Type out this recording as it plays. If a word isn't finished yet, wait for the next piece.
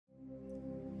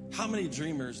How many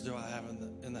dreamers do I have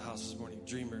in the house this morning?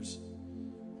 Dreamers.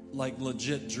 Like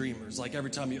legit dreamers. Like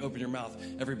every time you open your mouth,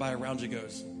 everybody around you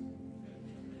goes.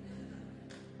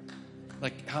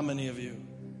 Like how many of you?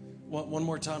 One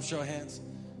more time, show of hands.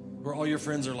 Where all your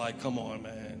friends are like, come on,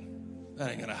 man. That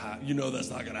ain't going to happen. You know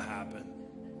that's not going to happen.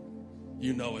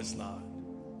 You know it's not.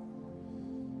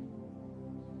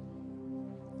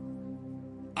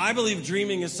 I believe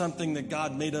dreaming is something that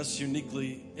God made us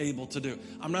uniquely able to do.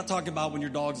 I'm not talking about when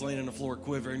your dog's laying on the floor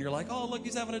quivering and you're like, oh, look,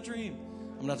 he's having a dream.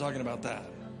 I'm not talking about that.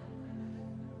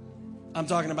 I'm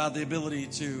talking about the ability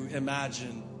to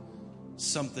imagine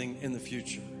something in the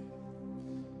future.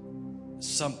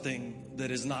 Something that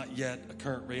is not yet a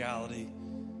current reality,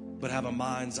 but have a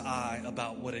mind's eye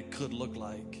about what it could look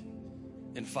like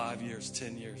in 5 years,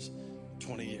 10 years,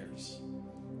 20 years.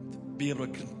 Be able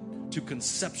to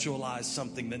conceptualize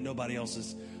something that nobody else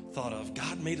has thought of.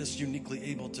 God made us uniquely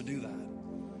able to do that.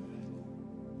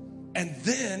 And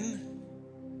then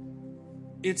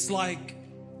it's like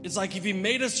if he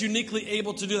made us uniquely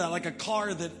able to do that, like a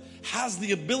car that has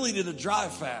the ability to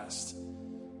drive fast.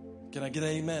 Can I get an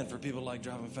amen for people like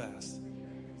driving fast?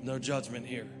 No judgment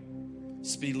here.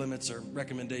 Speed limits are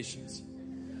recommendations.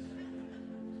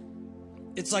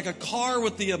 It's like a car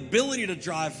with the ability to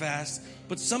drive fast,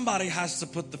 but somebody has to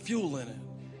put the fuel in it.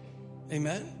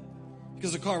 Amen?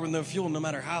 Because a car with no fuel, no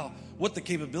matter what the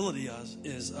capability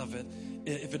is of it,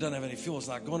 if it doesn't have any fuel, it's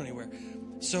not going anywhere.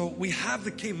 So we have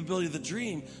the capability of the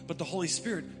dream, but the Holy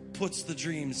Spirit puts the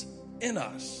dreams in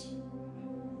us.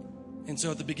 And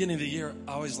so at the beginning of the year,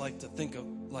 I always like to think of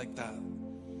like that.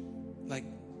 Like,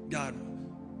 God,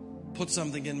 put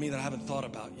something in me that I haven't thought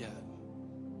about yet.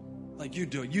 Like you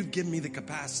do it. You've given me the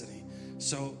capacity.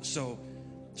 So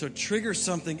trigger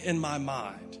something in my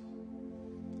mind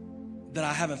that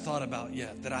I haven't thought about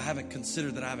yet, that I haven't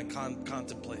considered, that I haven't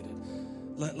contemplated.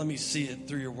 Let me see it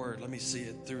through your word. Let me see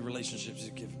it through relationships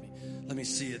you've given me. Let me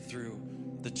see it through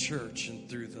the church and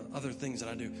through the other things that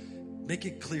I do. Make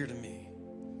it clear to me.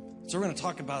 So we're going to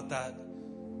talk about that,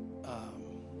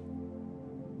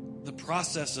 the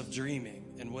process of dreaming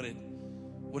and what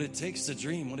it takes to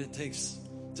dream, what it takes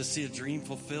to see a dream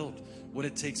fulfilled, what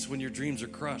it takes when your dreams are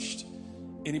crushed.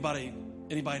 Anybody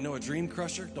know a dream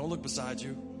crusher? Don't look beside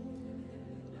you.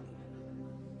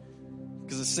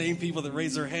 Because the same people that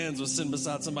raised their hands was sitting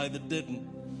beside somebody that didn't.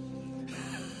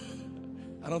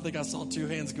 I don't think I saw two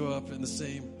hands go up in the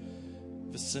same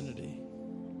vicinity.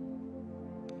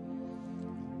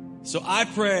 So my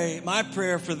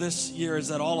prayer for this year is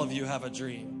that all of you have a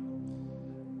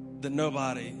dream, that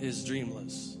nobody is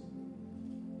dreamless.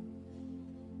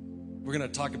 We're going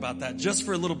to talk about that just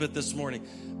for a little bit this morning,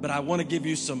 but I want to give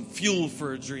you some fuel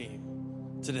for a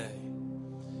dream today.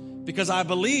 Because I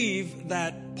believe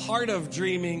that part of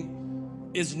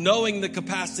dreaming is knowing the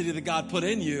capacity that God put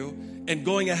in you and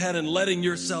going ahead and letting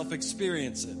yourself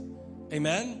experience it.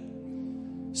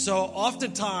 Amen? So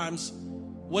oftentimes,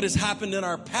 what has happened in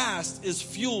our past is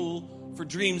fuel for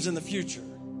dreams in the future.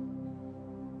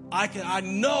 I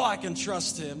know I can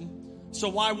trust him, so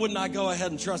why wouldn't I go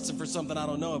ahead and trust him for something I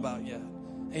don't know about yet?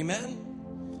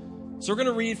 Amen? So we're going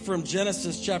to read from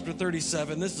Genesis chapter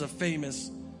 37. This is a famous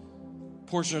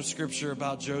portion of scripture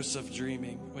about Joseph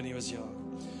dreaming when he was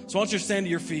young. So I want you to stand to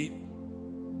your feet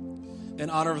in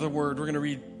honor of the word. We're going to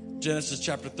read Genesis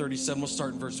chapter 37. We'll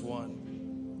start in verse 1.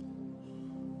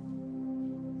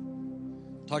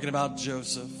 Talking about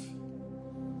Joseph.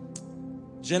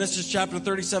 Genesis chapter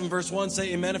 37, verse 1.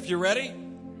 Say amen if you're ready.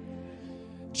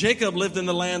 Jacob lived in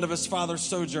the land of his father's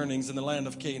sojournings in the land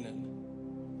of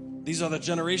Canaan. These are the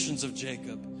generations of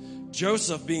Jacob.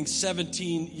 Joseph, being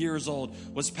 17 years old,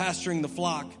 was pasturing the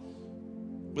flock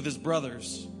with his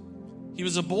brothers. He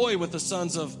was a boy with the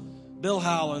sons of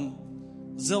Bilhah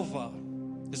and Zilpah,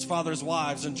 his father's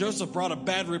wives. And Joseph brought a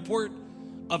bad report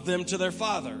of them to their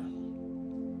father.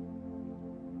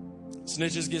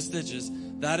 Snitches get stitches.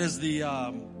 That is the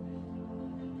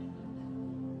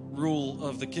rule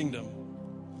of the kingdom.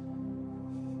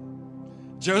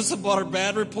 Joseph brought a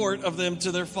bad report of them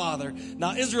to their father.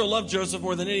 Now Israel loved Joseph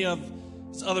more than any of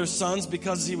his other sons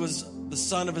because he was the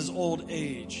son of his old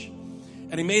age.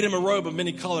 And he made him a robe of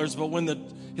many colors. But when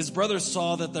his brothers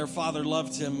saw that their father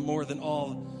loved him more than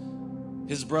all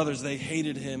his brothers, they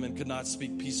hated him and could not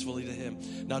speak peacefully to him.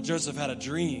 Now Joseph had a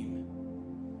dream.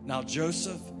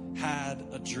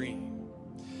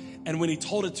 And when he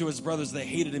told it to his brothers, they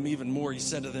hated him even more. He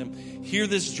said to them, "Hear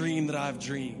this dream that I've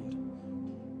dreamed.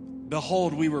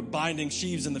 Behold, we were binding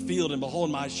sheaves in the field, and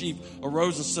behold, my sheaf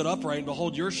arose and stood upright, and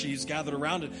behold, your sheaves gathered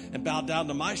around it and bowed down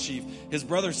to my sheaf." His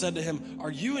brothers said to him,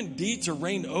 "Are you indeed to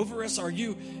reign over us? Are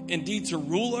you indeed to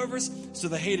rule over us?" So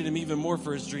they hated him even more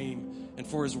for his dream and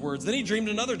for his words. Then he dreamed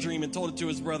another dream and told it to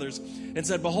his brothers and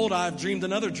said, behold, I have dreamed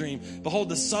another dream. Behold,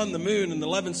 the sun, the moon, and the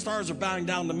 11 stars are bowing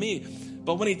down to me.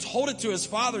 But when he told it to his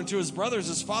father and to his brothers,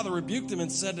 his father rebuked him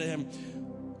and said to him,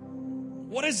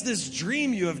 what is this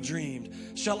dream you have dreamed?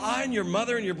 Shall I and your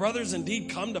mother and your brothers indeed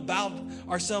come to bow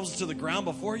ourselves to the ground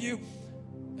before you?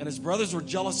 And his brothers were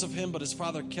jealous of him, but his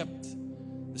father kept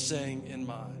the saying in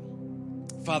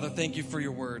mind. Father, thank you for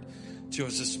your word to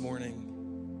us this morning.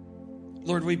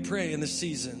 Lord, we pray in this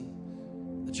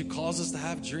season that you cause us to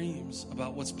have dreams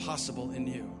about what's possible in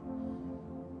you.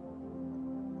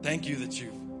 Thank you that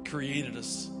you've created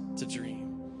us to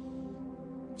dream.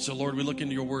 So, Lord, we look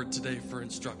into your word today for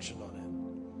instruction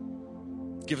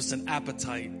on it. Give us an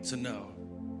appetite to know.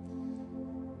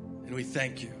 And we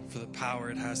thank you for the power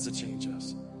it has to change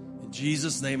us. In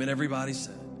Jesus' name, and everybody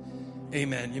said,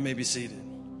 amen. You may be seated.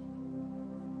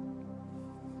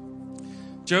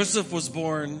 Joseph was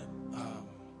born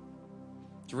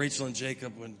to Rachel and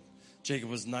Jacob when Jacob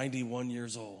was 91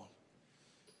 years old.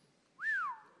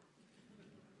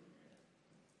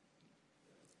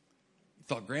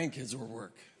 Thought grandkids were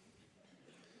work.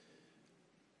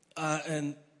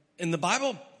 And the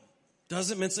Bible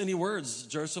doesn't mince any words.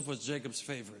 Joseph was Jacob's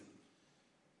favorite,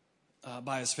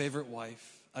 by his favorite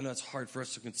wife. I know it's hard for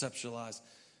us to conceptualize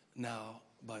now,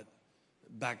 but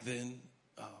back then,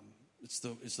 it's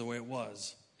the way it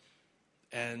was.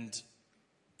 And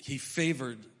he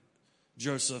favored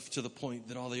Joseph to the point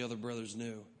that all the other brothers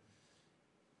knew.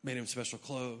 Made him special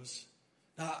clothes.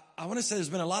 Now, I want to say there's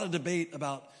been a lot of debate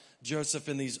about Joseph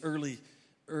in these early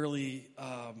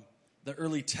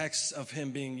texts of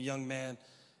him being a young man.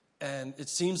 And it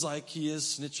seems like he is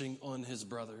snitching on his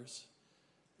brothers.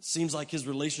 It seems like his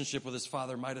relationship with his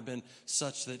father might have been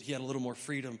such that he had a little more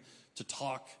freedom to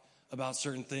talk about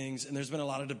certain things. And there's been a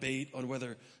lot of debate on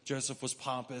whether Joseph was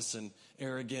pompous and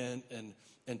arrogant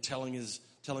and telling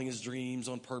his dreams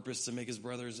on purpose to make his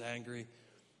brothers angry.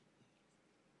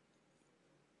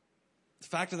 The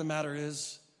fact of the matter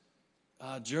is,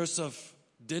 Joseph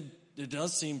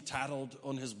does seem tattled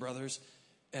on his brothers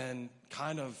and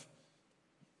kind of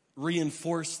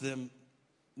reinforced them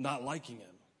not liking him.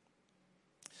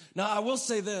 Now, I will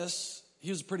say this, he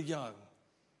was pretty young.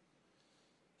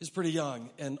 He's pretty young,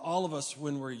 and all of us,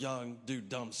 when we're young, do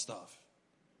dumb stuff.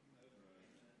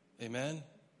 Amen?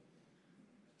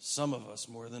 Some of us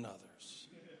more than others.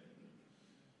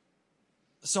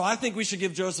 So I think we should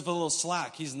give Joseph a little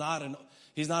slack. He's not an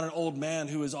old man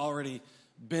who has already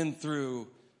been through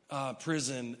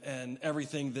prison and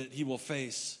everything that he will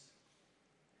face.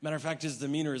 Matter of fact, his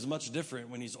demeanor is much different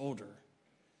when he's older.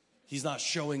 He's not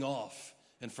showing off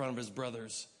in front of his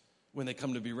brothers when they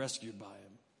come to be rescued by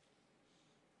him.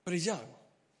 But he's young.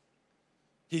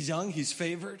 He's young, he's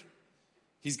favored.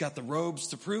 He's got the robes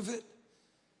to prove it.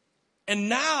 And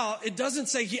now, it doesn't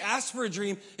say he asked for a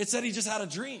dream. It said he just had a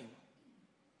dream.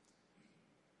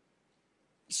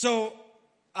 So,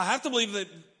 I have to believe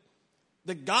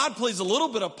that God plays a little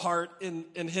bit of part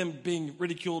in him being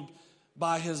ridiculed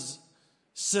by his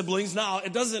siblings. Now,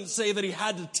 it doesn't say that he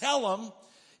had to tell them.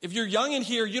 If you're young in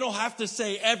here, you don't have to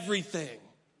say everything.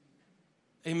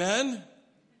 Amen?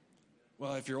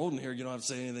 Well, if you're old in here, you don't have to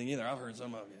say anything either. I've heard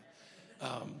some of you.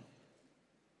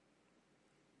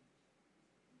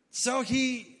 So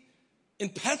he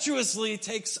impetuously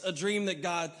takes a dream that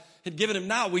God had given him.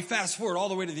 Now we fast forward all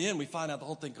the way to the end. We find out the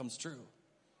whole thing comes true.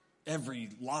 Every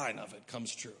line of it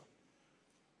comes true.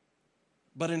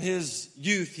 But in his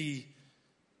youth, he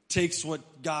takes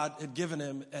what God had given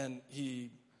him and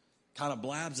he kind of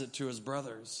blabs it to his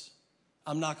brothers.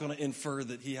 I'm not going to infer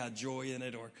that he had joy in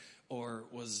it or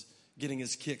was getting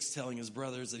his kicks telling his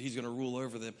brothers that he's going to rule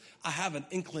over them. I have an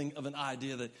inkling of an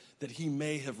idea that he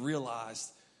may have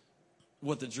realized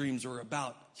what the dreams were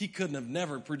about. He couldn't have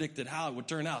never predicted how it would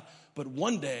turn out. But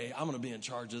one day, I'm going to be in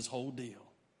charge of this whole deal.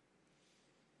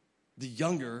 The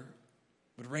younger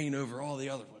would reign over all the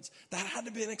other ones. That had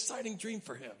to be an exciting dream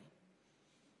for him.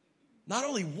 Not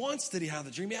only once did he have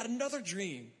the dream, he had another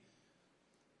dream.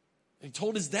 He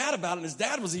told his dad about it, and his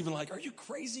dad was even like, "Are you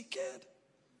crazy, kid?"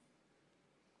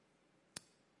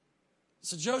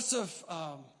 So Joseph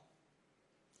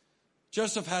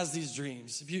has these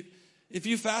dreams. If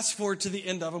you fast forward to the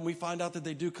end of them, we find out that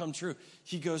they do come true.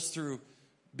 He goes through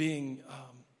being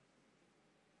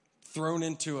thrown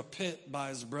into a pit by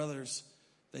his brothers.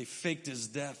 They faked his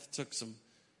death, took some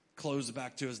clothes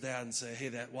back to his dad and say, "Hey,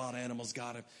 that wild animal's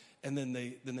got him." And then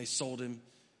they sold him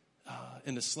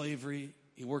into slavery.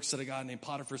 He works at a guy named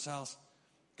Potiphar's house.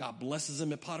 God blesses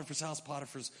him at Potiphar's house.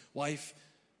 Potiphar's wife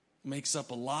makes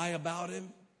up a lie about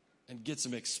him and gets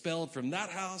him expelled from that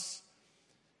house.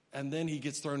 And then he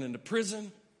gets thrown into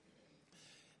prison.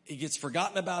 he gets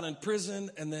forgotten about in prison,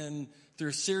 and then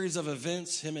through a series of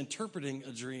events, him interpreting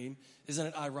a dream. Isn't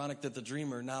it ironic that the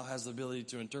dreamer now has the ability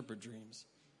to interpret dreams?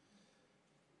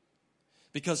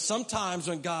 Because sometimes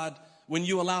when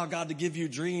you allow God to give you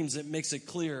dreams, it makes it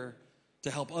clear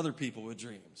to help other people with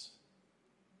dreams.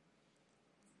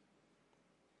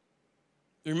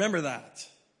 Remember that.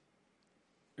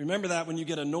 Remember that when you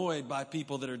get annoyed by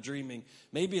people that are dreaming.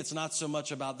 Maybe it's not so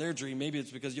much about their dream. Maybe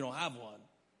it's because you don't have one.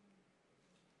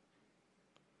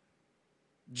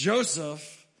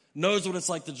 Joseph knows what it's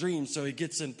like to dream, so he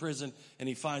gets in prison and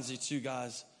he finds these two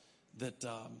guys that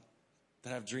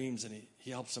have dreams, and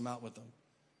he helps them out with them.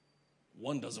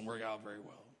 One doesn't work out very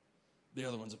well. The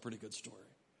other one's a pretty good story.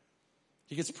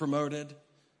 He gets promoted,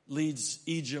 leads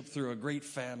Egypt through a great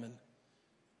famine,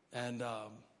 and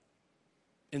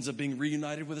ends up being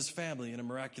reunited with his family in a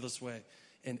miraculous way.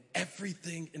 And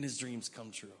everything in his dreams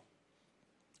come true.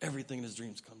 Everything in his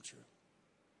dreams come true.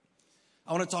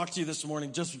 I want to talk to you this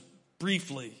morning just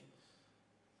briefly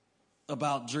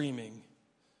about dreaming.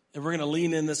 And we're going to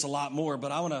lean in this a lot more,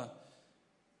 but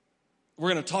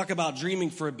we're going to talk about dreaming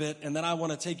for a bit, and then I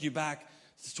want to take you back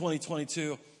to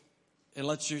 2022 and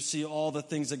let you see all the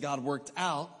things that God worked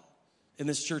out in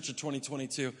this church of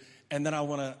 2022. And then I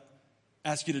want to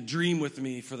ask you to dream with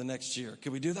me for the next year.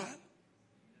 Can we do that?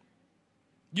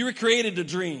 You were created to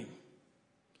dream.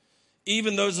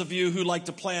 Even those of you who like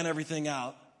to plan everything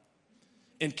out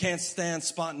and can't stand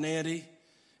spontaneity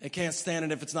and can't stand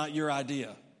it if it's not your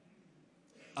idea.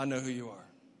 I know who you are.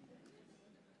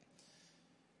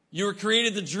 You were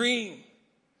created to dream.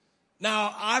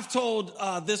 Now, I've told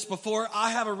this before.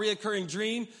 I have a reoccurring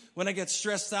dream when I get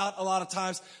stressed out a lot of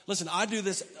times. Listen, I do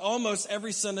this almost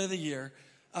every Sunday of the year,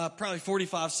 probably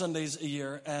 45 Sundays a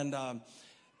year, and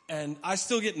I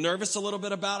still get nervous a little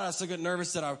bit about it. I still get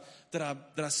nervous that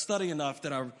I study enough,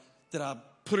 that I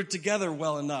put it together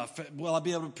well enough. Will I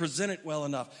be able to present it well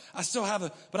enough? I have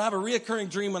a reoccurring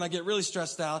dream when I get really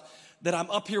stressed out that I'm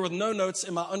up here with no notes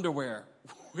in my underwear,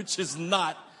 which is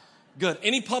not good.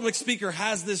 Any public speaker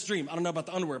has this dream. I don't know about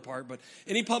the underwear part, but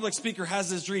any public speaker has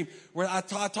this dream where I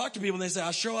talk to people and they say,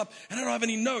 I show up and I don't have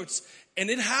any notes. And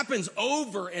it happens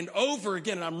over and over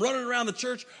again. And I'm running around the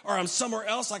church, or I'm somewhere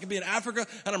else. I could be in Africa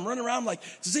and I'm running around. I'm like,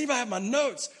 does anybody have my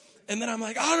notes? And then I'm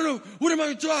like, I don't know. What am I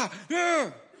going to do?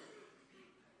 Yeah.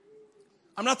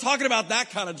 I'm not talking about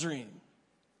that kind of dream.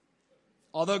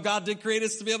 Although God did create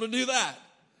us to be able to do that.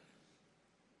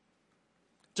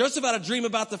 Joseph had a dream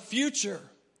about the future.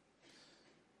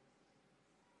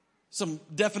 Some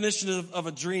definition of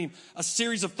a dream: a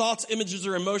series of thoughts, images,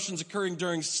 or emotions occurring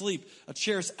during sleep, a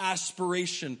cherished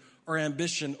aspiration or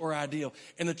ambition or ideal.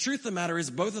 And the truth of the matter is,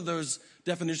 both of those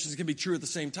definitions can be true at the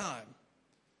same time.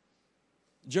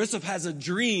 Joseph has a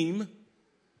dream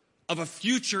of a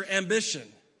future ambition.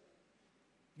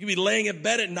 You can be laying in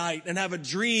bed at night and have a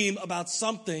dream about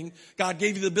something. God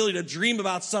gave you the ability to dream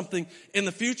about something in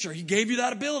the future. He gave you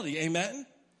that ability. Amen.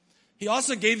 He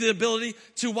also gave the ability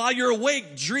to, while you're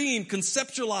awake, dream,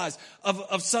 conceptualize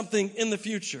of something in the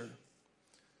future.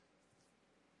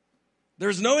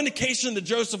 There's no indication that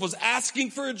Joseph was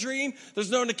asking for a dream. There's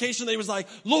no indication that he was like,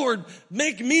 Lord,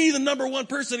 make me the number one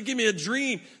person to give me a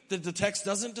dream. The text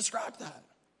doesn't describe that.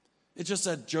 It just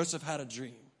said Joseph had a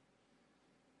dream.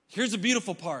 Here's the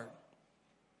beautiful part.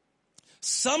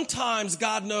 Sometimes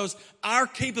God knows our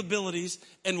capabilities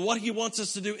and what he wants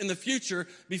us to do in the future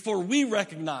before we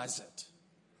recognize it.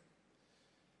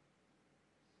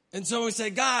 And so we say,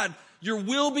 God, your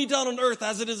will be done on earth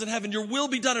as it is in heaven. Your will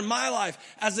be done in my life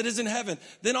as it is in heaven.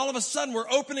 Then all of a sudden we're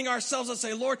opening ourselves and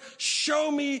saying, Lord, show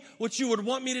me what you would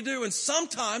want me to do. And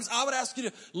sometimes I would ask you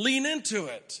to lean into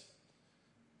it.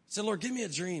 Say, Lord, give me a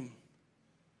dream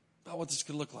about what this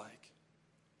could look like.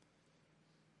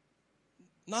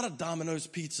 Not a Domino's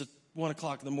pizza 1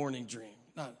 o'clock in the morning dream.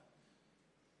 Not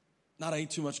I ate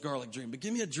too much garlic dream. But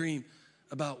give me a dream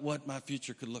about what my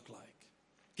future could look like.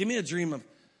 Give me a dream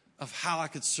of how I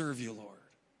could serve you, Lord.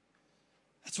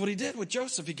 That's what he did with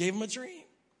Joseph. He gave him a dream.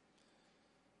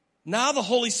 Now the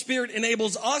Holy Spirit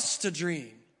enables us to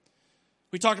dream.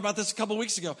 We talked about this a couple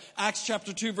weeks ago. Acts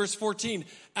chapter 2, verse 14.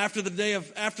 After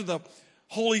the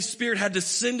Holy Spirit had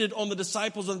descended on the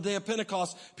disciples on the day of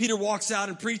Pentecost, Peter walks out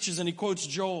and preaches, and he quotes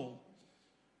Joel,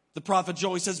 the prophet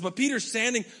Joel. He says, but Peter,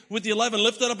 standing with the 11,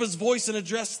 lifted up his voice and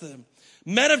addressed them.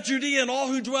 Men of Judea and all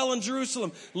who dwell in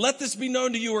Jerusalem, let this be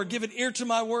known to you, or give an ear to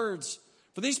my words.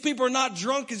 For these people are not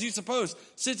drunk as you suppose,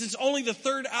 since it's only the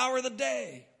third hour of the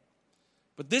day.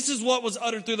 But this is what was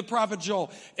uttered through the prophet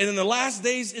Joel. And in the last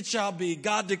days it shall be,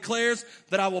 God declares,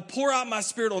 that I will pour out my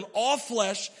spirit on all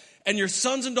flesh, And your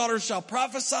sons and daughters shall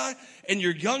prophesy, and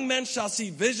your young men shall see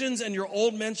visions, and your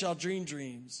old men shall dream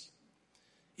dreams.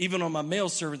 Even on my male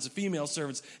servants and female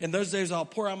servants, in those days I'll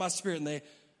pour out my spirit, and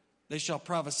they shall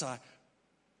prophesy.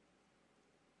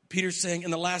 Peter's saying,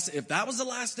 if that was the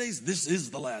last days, this is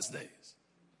the last days.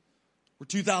 We're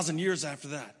 2,000 years after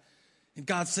that. And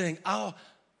God's saying, I'll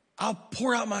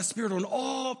pour out my spirit on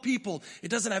all people. It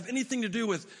doesn't have anything to do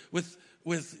with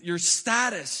your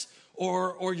status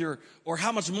or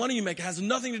how much money you make. It has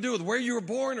nothing to do with where you were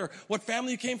born or what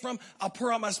family you came from. I'll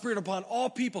pour out my spirit upon all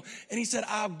people. And he said,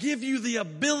 I'll give you the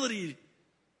ability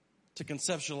to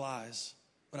conceptualize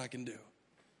what I can do.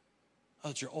 I'll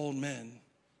let your old men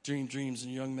dream dreams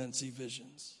and young men see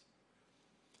visions.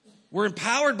 We're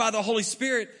empowered by the Holy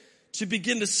Spirit to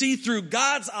begin to see through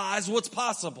God's eyes what's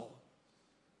possible.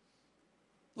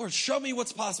 Lord, show me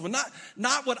what's possible.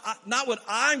 Not what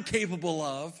I'm capable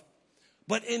of,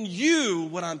 but in you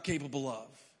what I'm capable of.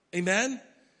 Amen?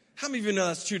 How many of you know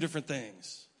that's two different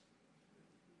things?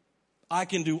 I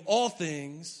can do all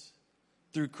things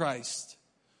through Christ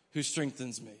who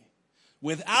strengthens me.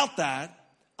 Without that,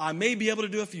 I may be able to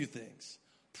do a few things.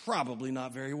 Probably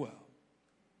not very well.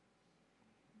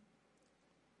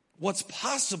 What's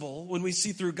possible when we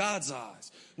see through God's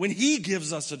eyes, when he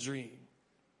gives us a dream.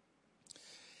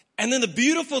 And then the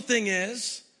beautiful thing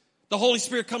is, the Holy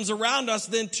Spirit comes around us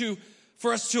then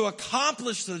for us to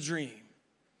accomplish the dream.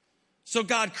 So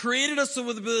God created us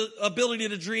with the ability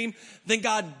to dream. Then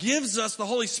God gives us, the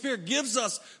Holy Spirit gives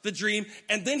us the dream.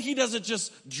 And then he doesn't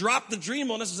just drop the dream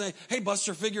on us and say, hey,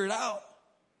 Buster, figure it out.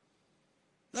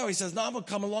 No, he says, no, I'm going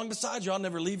to come along beside you. I'll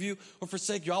never leave you or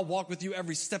forsake you. I'll walk with you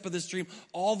every step of this dream,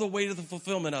 all the way to the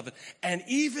fulfillment of it. And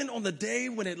even on the day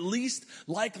when it least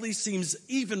likely seems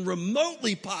even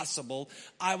remotely possible,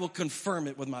 I will confirm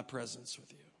it with my presence with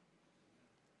you.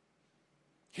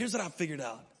 Here's what I've figured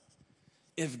out.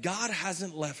 If God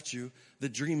hasn't left you, the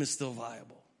dream is still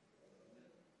viable.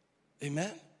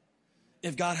 Amen?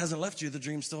 If God hasn't left you, the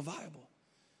dream's still viable.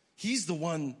 He's the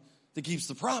one that keeps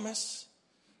the promise.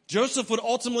 Joseph would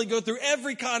ultimately go through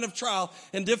every kind of trial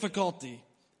and difficulty,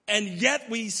 and yet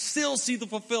we still see the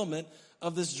fulfillment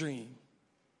of this dream.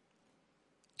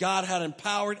 God had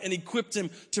empowered and equipped him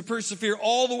to persevere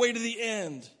all the way to the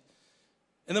end.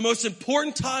 In the most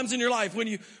important times in your life, when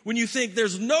you think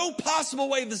there's no possible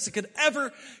way this could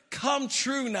ever come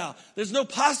true now, there's no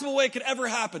possible way it could ever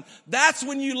happen, that's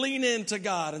when you lean into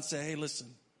God and say, hey, listen,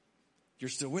 you're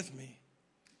still with me.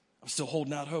 I'm still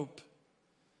holding out hope.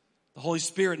 The Holy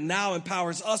Spirit now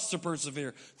empowers us to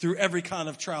persevere through every kind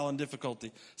of trial and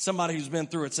difficulty. Somebody who's been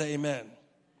through it, say amen.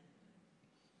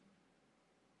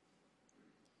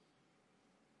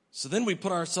 So then we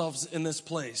put ourselves in this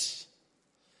place.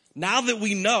 Now that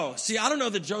we know, see, I don't know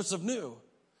that Joseph knew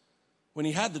when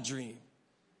he had the dream,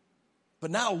 but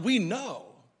now we know.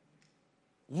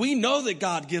 We know that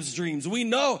God gives dreams. We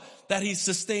know that he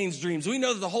sustains dreams. We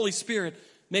know that the Holy Spirit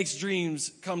makes dreams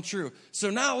come true. So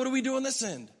now what do we do on this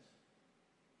end?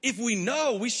 If we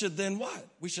know, we should then what?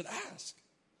 We should ask.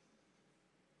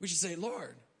 We should say,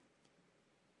 Lord,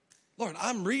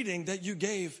 I'm reading that you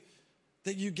gave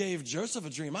Joseph a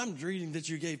dream. I'm reading that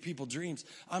you gave people dreams.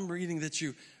 I'm reading that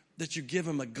you give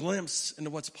them a glimpse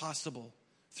into what's possible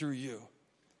through you.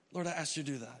 Lord, I ask you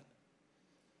to do that.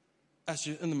 I ask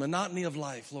you in the monotony of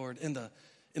life, Lord, in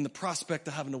the prospect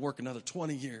of having to work another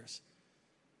 20 years.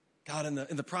 God,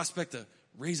 in the prospect of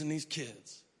raising these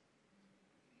kids.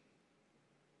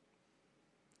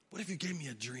 What if you gave me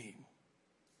a dream?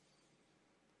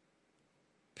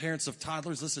 Parents of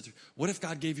toddlers, listen to me. What if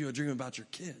God gave you a dream about your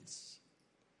kids?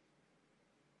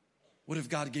 What if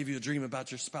God gave you a dream about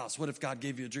your spouse? What if God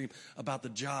gave you a dream about the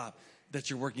job that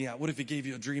you're working at? What if he gave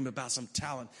you a dream about some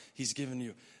talent he's given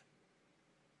you?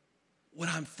 What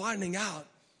I'm finding out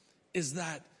is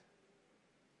that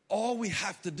all we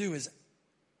have to do is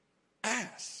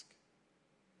ask.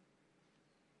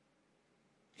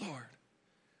 Lord,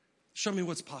 show me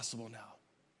what's possible now.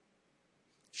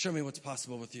 Show me what's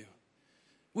possible with you.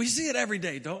 We see it every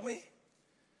day, don't we?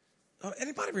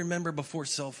 Anybody remember before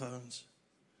cell phones?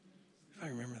 I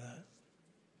remember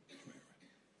that.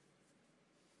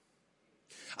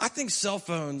 I think cell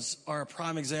phones are a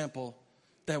prime example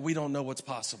that we don't know what's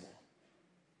possible.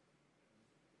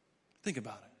 Think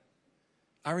about it.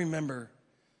 I remember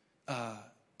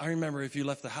if you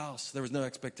left the house, there was no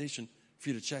expectation for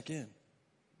you to check in.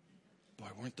 Boy,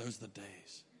 weren't those the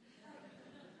days?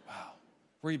 Wow.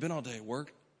 Where you been all day?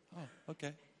 Work? Oh,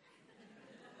 okay.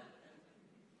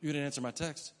 You didn't answer my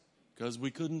text because we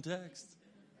couldn't text.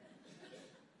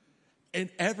 And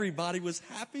everybody was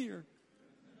happier.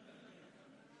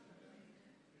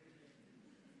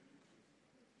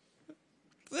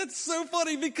 That's so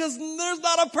funny because there's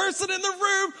not a person in the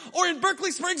room or in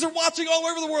Berkeley Springs or watching all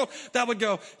over the world that would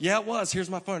go, yeah, it was. Here's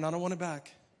my phone. I don't want it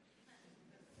back.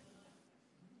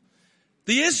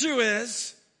 The issue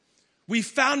is we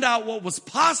found out what was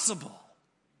possible.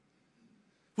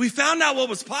 We found out what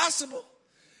was possible.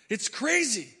 It's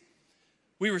crazy.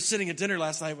 We were sitting at dinner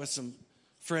last night with some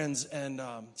friends and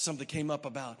something came up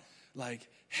about like,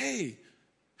 hey,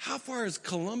 how far is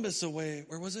Columbus away?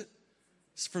 Where was it?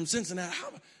 From Cincinnati.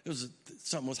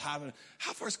 Something was happening.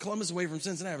 How far is Columbus away from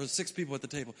Cincinnati? There was 6 people at the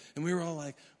table. And we were all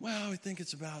like, well, we think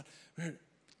it's about...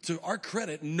 To our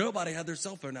credit, nobody had their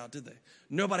cell phone out, did they?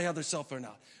 Nobody had their cell phone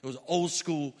out. It was old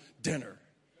school dinner.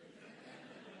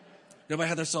 Nobody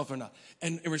had their cell phone out.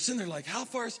 And we're sitting there like, how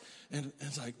far is... And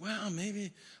it's like, well,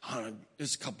 maybe, I don't know,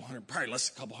 it's a couple hundred, probably less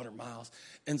than a couple hundred miles.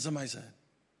 And somebody said,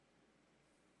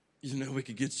 we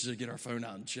could get our phone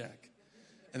out and check.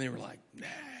 And they were like, nah,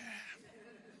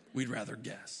 we'd rather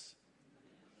guess.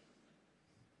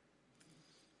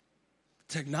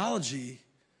 Technology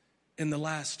in the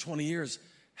last 20 years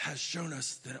has shown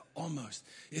us that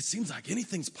it seems like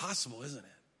anything's possible, isn't it?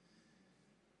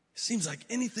 It seems like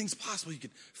anything's possible. You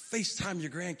can FaceTime your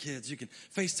grandkids. You can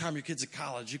FaceTime your kids at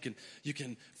college. I can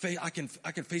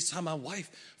FaceTime my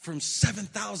wife from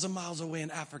 7,000 miles away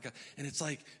in Africa. And it's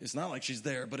not like she's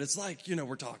there, but it's like,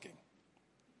 we're talking.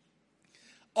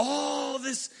 All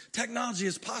this technology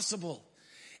is possible.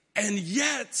 And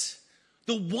yet,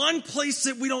 the one place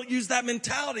that we don't use that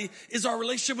mentality is our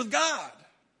relationship with God.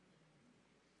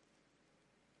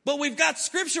 But we've got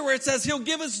scripture where it says he'll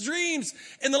give us dreams.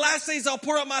 In the last days, I'll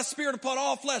pour out my spirit upon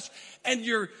all flesh. And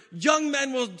your young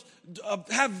men will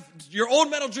your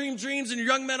old men will dream dreams and your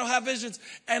young men will have visions.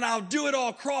 And I'll do it all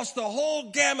across the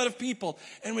whole gamut of people.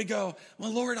 And we go,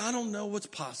 well, Lord, I don't know what's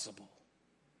possible.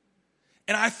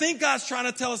 And I think God's trying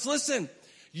to tell us, listen,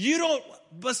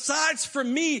 besides for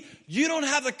me, you don't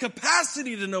have the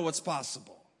capacity to know what's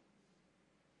possible.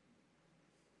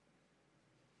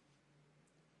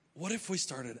 What if we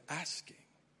started asking?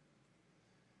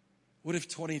 What if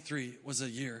 23 was a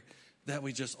year that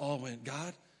we just all went,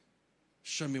 God,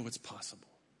 show me what's possible.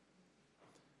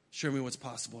 Show me what's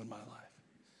possible in my life.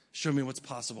 Show me what's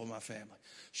possible in my family.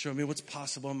 Show me what's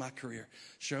possible in my career.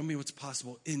 Show me what's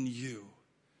possible in you.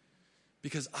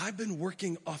 Because I've been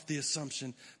working off the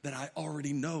assumption that I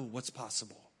already know what's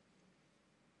possible.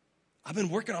 I've been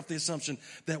working off the assumption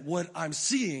that what I'm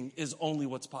seeing is only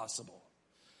what's possible.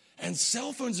 And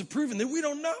cell phones have proven that we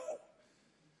don't know.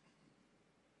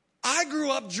 I grew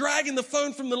up dragging the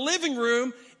phone from the living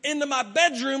room into my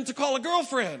bedroom to call a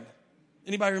girlfriend.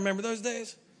 Anybody remember those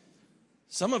days?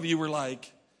 Some of you were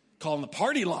like calling the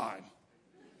party line.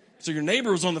 So your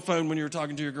neighbor was on the phone when you were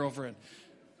talking to your girlfriend.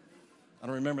 I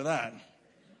don't remember that.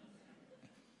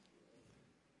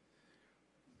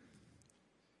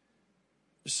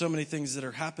 There's so many things that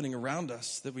are happening around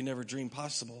us that we never dreamed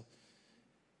possible.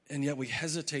 And yet we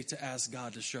hesitate to ask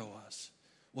God to show us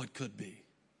what could be.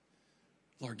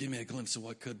 Lord, give me a glimpse of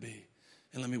what could be.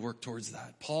 And let me work towards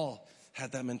that. Paul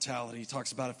had that mentality. He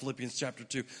talks about it in Philippians chapter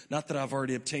 2. Not that I've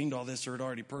already obtained all this or it's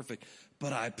already perfect,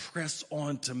 but I press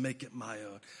on to make it my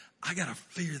own. I got to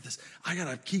figure this. I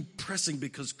got to keep pressing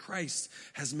because Christ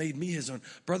has made me his own.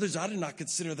 Brothers, I do not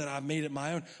consider that I've made it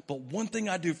my own. But one thing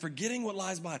I do, forgetting what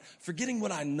lies behind, forgetting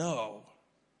what I know,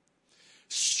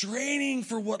 straining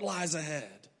for what lies ahead,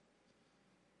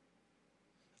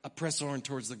 I press on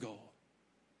towards the goal.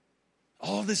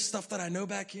 All this stuff that I know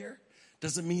back here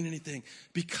doesn't mean anything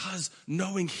because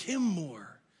knowing him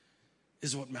more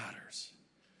is what matters.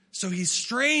 So he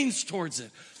strains towards it.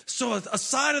 So a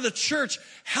sign of the church,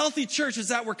 healthy church, is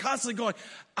that we're constantly going,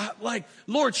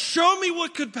 Lord, show me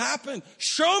what could happen.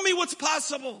 Show me what's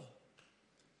possible.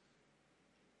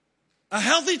 A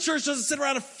healthy church doesn't sit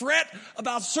around and fret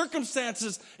about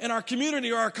circumstances in our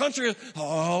community or our country.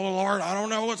 Oh, Lord, I don't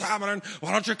know what's happening.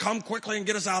 Why don't you come quickly and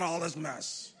get us out of all this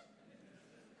mess?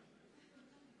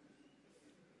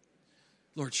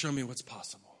 Lord, show me what's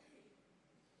possible.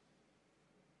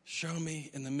 Show me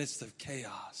in the midst of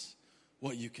chaos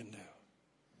what you can do.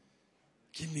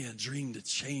 Give me a dream to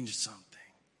change something.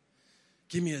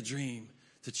 Give me a dream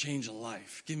to change a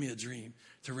life. Give me a dream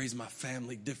to raise my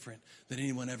family different than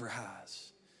anyone ever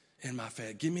has in my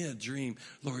family. Give me a dream,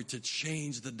 Lord, to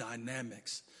change the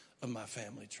dynamics of my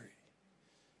family tree.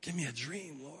 Give me a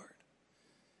dream, Lord.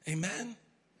 Amen?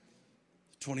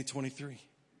 2023.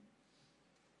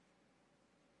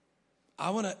 I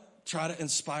want to try to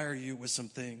inspire you with some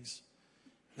things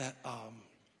that,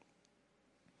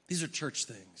 these are church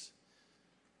things.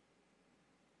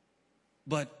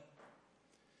 But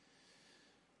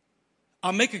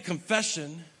I'll make a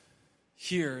confession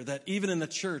here that even in the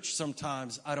church,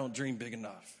 sometimes I don't dream big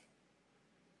enough.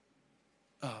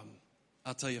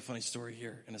 I'll tell you a funny story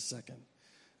here in a second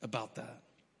about that.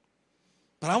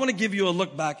 But I want to give you a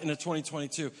look back into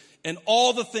 2022 and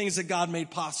all the things that God made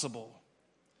possible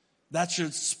that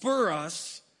should spur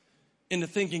us into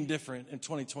thinking different in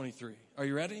 2023. Are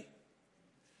you ready?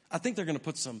 I think they're going to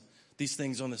put these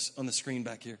things on the screen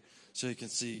back here so you can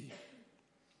see.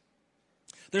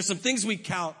 There's some things we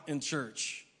count in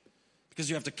church because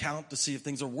you have to count to see if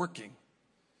things are working.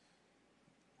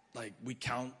 Like we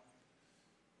count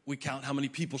how many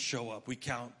people show up. We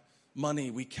count money.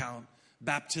 We count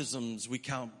baptisms. We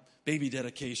count baby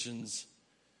dedications.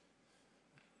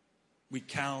 We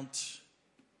count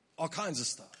all kinds of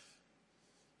stuff.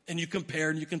 And you compare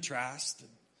and you contrast. And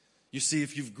you see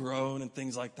if you've grown and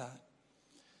things like that.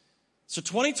 So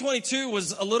 2022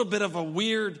 was a little bit of a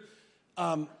weird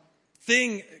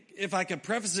thing, if I could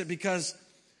preface it, because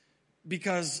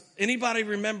anybody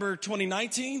remember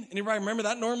 2019? Anybody remember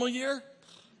that normal year?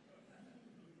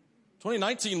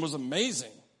 2019 was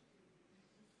amazing.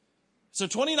 So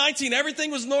 2019,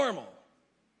 everything was normal.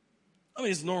 I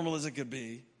mean, as normal as it could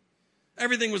be.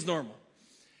 Everything was normal.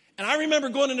 And I remember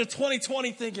going into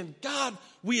 2020 thinking, God,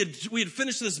 we had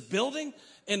finished this building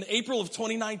in April of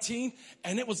 2019,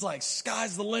 and it was like,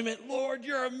 sky's the limit. Lord,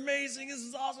 you're amazing. This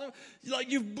is awesome.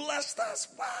 Like, you've blessed us.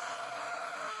 Wow.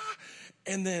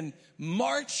 And then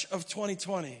March of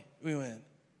 2020, we went,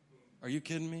 are you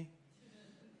kidding me?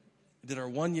 We did our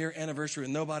 1-year anniversary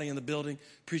with nobody in the building,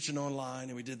 preaching online,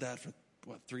 and we did that for,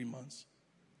 3 months?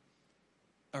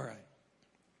 All right.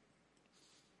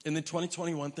 And then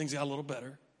 2021, things got a little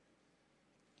better.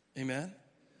 Amen?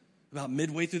 About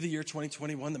midway through the year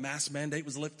 2021, the mask mandate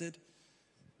was lifted.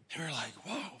 And we're like,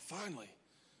 whoa, finally,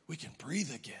 we can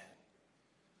breathe again.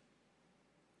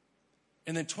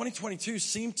 And then 2022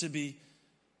 seemed to be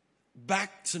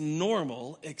back to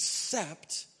normal,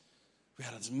 except we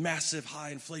had this massive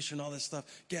high inflation, all this stuff,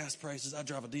 gas prices. I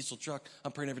drive a diesel truck.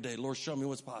 I'm praying every day, Lord, show me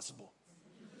what's possible.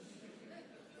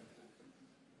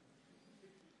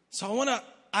 So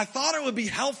I thought it would be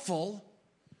helpful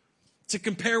to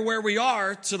compare where we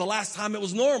are to the last time it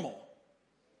was normal.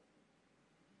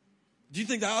 Do you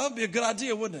think that would be a good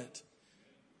idea, wouldn't it?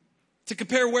 To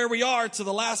compare where we are to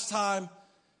the last time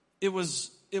it was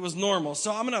normal.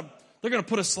 So they're going to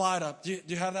put a slide up. Do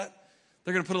you have that?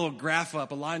 They're going to put a little graph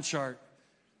up, a line chart.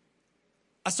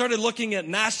 I started looking at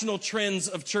national trends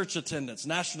of church attendance.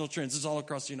 National trends. This is all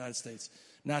across the United States.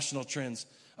 National trends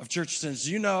of church attendance.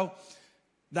 Do you know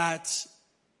that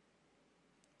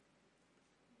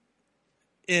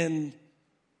in,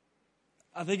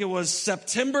 I think it was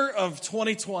September of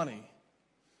 2020,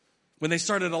 when they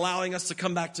started allowing us to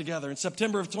come back together. In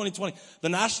September of 2020, the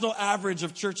national average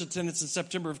of church attendance in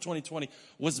September of 2020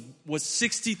 was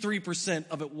 63%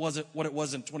 of it wasn't what it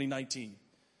was in 2019.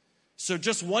 So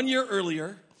just 1 year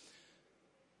earlier,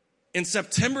 in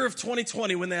September of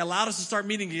 2020, when they allowed us to start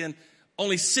meeting again,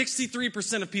 only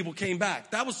 63% of people came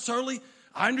back. That was totally,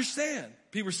 I understand.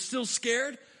 People are still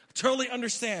scared. I totally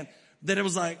understand that it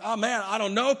was like, oh man, I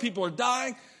don't know. People are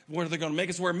dying. What are they going to make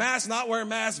us wear masks, not wear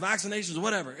masks, vaccinations,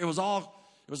 whatever. It was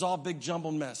all big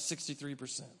jumbled mess,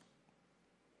 63%.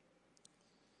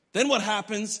 Then what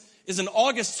happens is in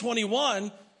August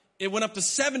 21, it went up to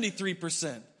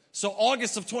 73%. So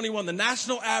August of 21, the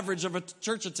national average of a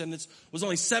church attendance was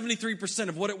only 73%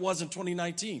 of what it was in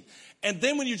 2019. And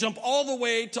then when you jump all the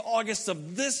way to August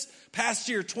of this past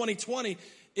year, 2020,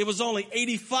 it was only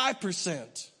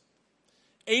 85%.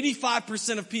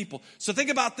 85% of people. So think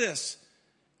about this.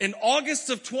 In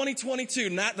August of 2022,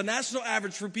 the national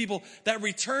average for people that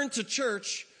returned to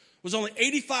church was only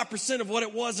 85% of what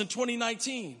it was in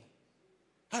 2019.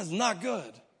 That is not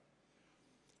good.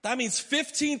 That means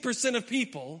 15% of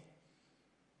people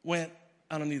went,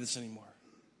 I don't need this anymore.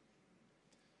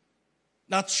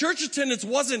 Now, church attendance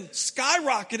wasn't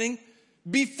skyrocketing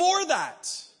before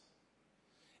that.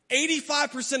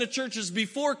 85% of churches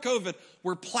before COVID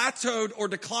were plateaued or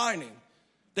declining.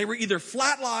 They were either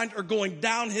flatlined or going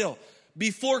downhill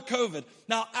before COVID.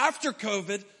 Now, after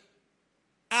COVID,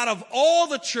 out of all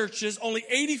the churches, only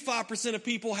 85% of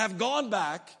people have gone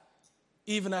back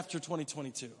even after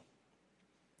 2022.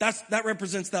 That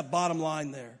represents that bottom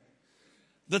line there.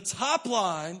 The top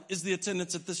line is the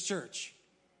attendance at this church.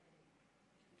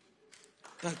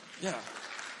 Yeah.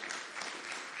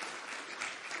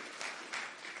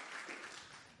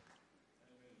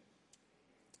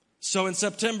 So in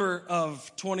September of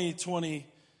 2020,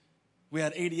 we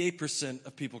had 88%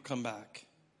 of people come back.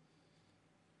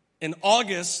 In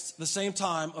August, the same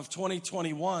time of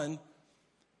 2021,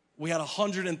 we had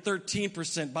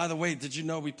 113%. By the way, did you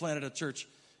know we planted a church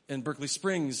in Berkeley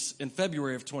Springs in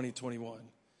February of 2021.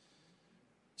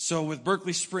 So with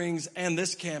Berkeley Springs and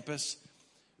this campus,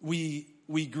 we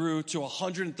grew to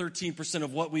 113%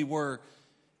 of what we were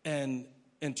in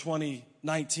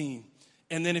 2019.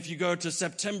 And then if you go to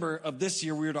September of this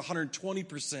year, we were at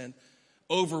 120%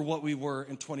 over what we were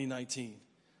in 2019.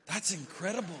 That's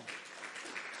incredible.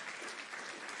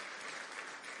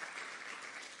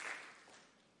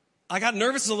 I got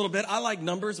nervous a little bit. I like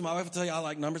numbers. My wife will tell you I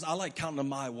like numbers. I like counting them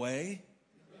my way.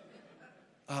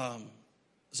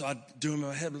 So I do in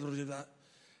my head a little bit of that.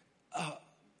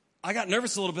 I got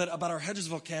nervous a little bit about our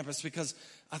Hedgesville campus because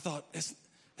I thought,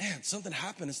 something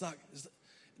happened. It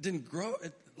didn't grow.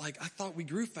 I thought we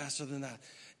grew faster than that.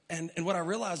 And what I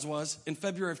realized was in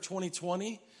February of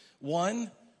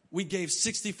 2021, we gave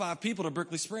 65 people to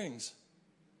Berkeley Springs.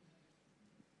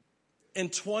 In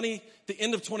the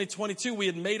end of 2022, we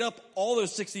had made up all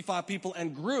those 65 people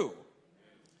and grew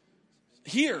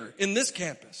here in this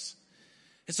campus.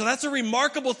 And so that's a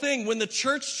remarkable thing when the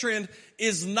church trend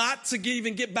is not to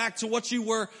even get back to what you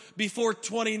were before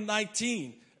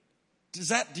 2019. Do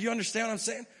you understand what I'm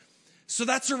saying? So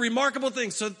that's a remarkable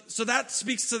thing. So that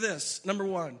speaks to this. Number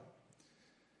one,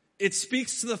 it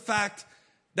speaks to the fact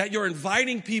that you're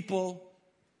inviting people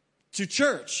to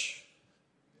church.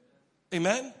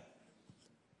 Amen?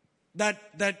 That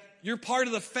you're part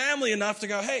of the family enough to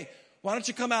go, hey, why don't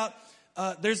you come out?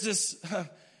 There's this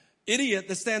idiot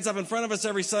that stands up in front of us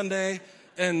every Sunday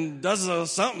and does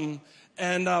something.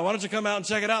 And why don't you come out and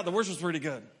check it out? The worship's pretty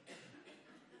good.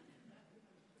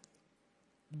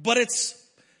 But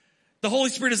the Holy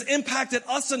Spirit has impacted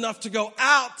us enough to go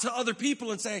out to other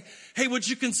people and say, hey, would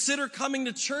you consider coming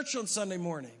to church on Sunday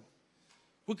morning?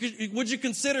 Would you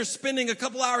consider spending a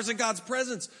couple hours in God's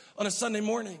presence on a Sunday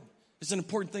morning? It's an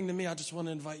important thing to me. I just want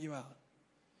to invite you out.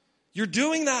 You're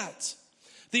doing that.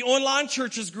 The online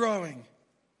church is growing.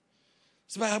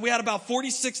 We had about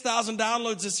 46,000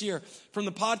 downloads this year from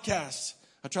the podcast.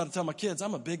 I try to tell my kids,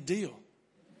 I'm a big deal.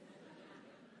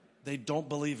 They don't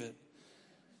believe it.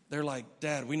 They're like,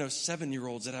 Dad, we know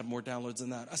 7-year-olds that have more downloads than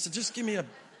that. I said, just give me a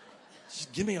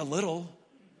little.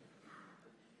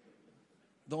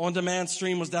 The on-demand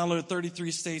stream was downloaded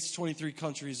 33 states, 23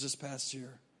 countries this past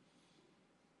year.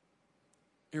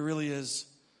 It really is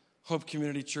Hope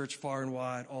Community Church far and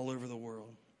wide all over the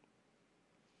world.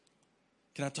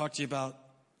 Can I talk to you about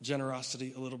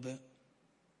generosity a little bit?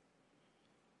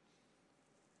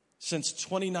 Since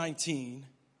 2019,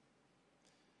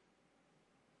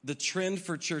 the trend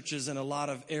for churches in a lot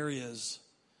of areas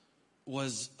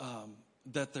was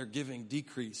that their giving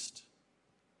decreased.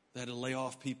 They had to lay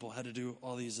off people, had to do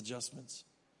all these adjustments.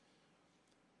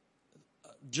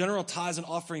 General tithes and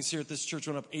offerings here at this church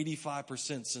went up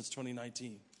 85% since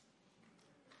 2019.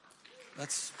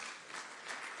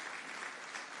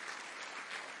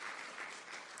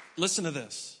 Listen to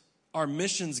this. Our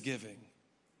missions giving,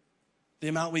 the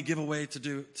amount we give away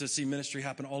to see ministry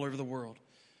happen all over the world,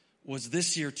 was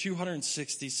this year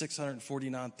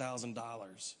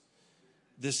 $649,000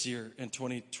 this year in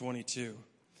 2022.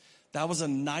 That was a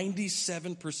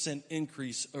 97%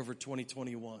 increase over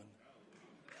 2021.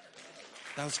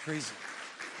 That was crazy.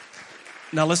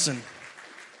 Now listen,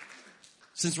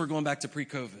 since we're going back to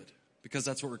pre-COVID, because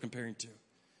that's what we're comparing to.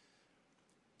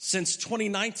 Since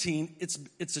 2019, it's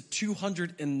a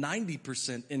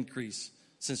 290% increase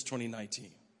since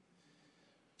 2019.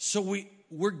 So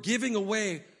we're giving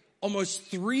away almost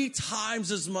 3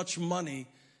 times as much money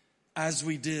as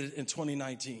we did in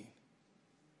 2019.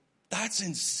 That's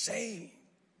insane.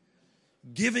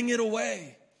 Giving it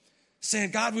away.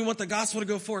 Saying, God, we want the gospel to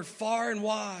go forward far and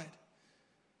wide.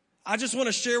 I just want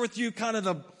to share with you kind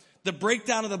of the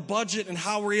breakdown of the budget and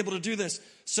how we're able to do this.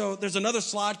 So there's another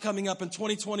slide coming up in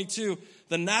 2022.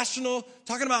 The national,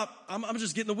 talking about, I'm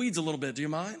just getting the weeds a little bit. Do you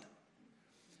mind?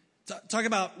 Talking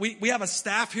about, we have a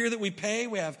staff here that we pay.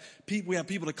 We have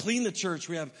people to clean the church.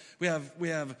 We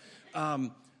have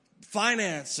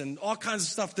finance and all kinds of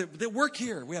stuff that work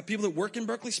here. We have people that work in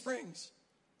Berkeley Springs.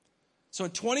 So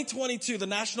in 2022, the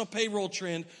national payroll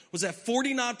trend was that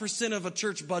 49% of a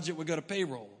church budget would go to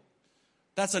payroll.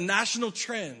 That's a national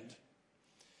trend.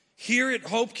 Here at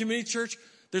Hope Community Church,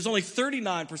 there's only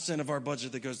 39% of our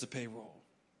budget that goes to payroll.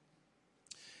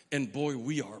 And boy,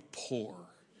 we are poor.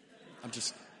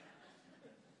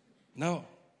 No.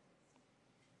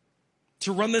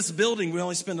 To run this building, we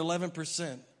only spend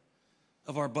 11%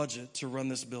 of our budget to run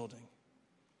this building.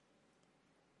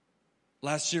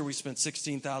 Last year, we spent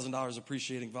 $16,000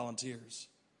 appreciating volunteers.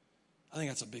 I think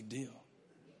that's a big deal.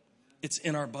 It's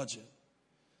in our budget.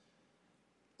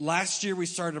 Last year, we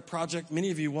started a project. Many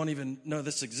of you won't even know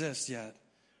this exists yet.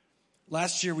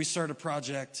 Last year, we started a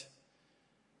project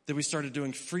that we started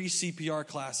doing free CPR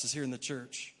classes here in the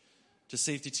church to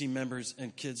safety team members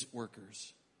and kids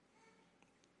workers.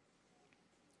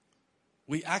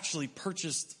 We actually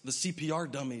purchased the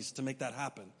CPR dummies to make that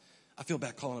happen. I feel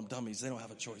bad calling them dummies. They don't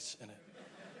have a choice in it.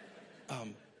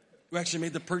 We actually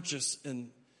made the purchase, and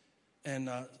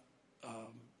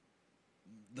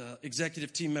the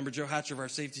executive team member, Joe Hatcher of our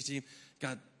safety team,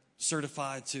 got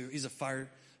certified to, he's a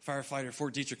firefighter,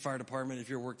 Fort Detrick Fire Department. If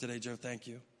you're at work today, Joe, thank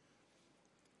you.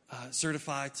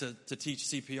 Certified to teach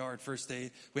CPR and first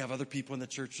aid. We have other people in the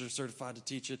church that are certified to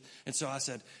teach it. And so I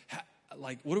said,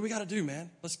 what do we got to do, man?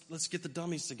 Let's get the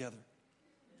dummies together.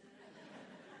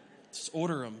 Just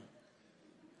order them.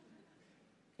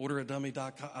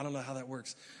 Orderadummy.com. I don't know how that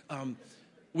works.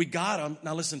 We got them.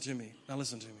 Now listen to me.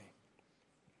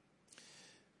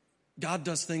 God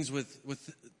does things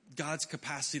with God's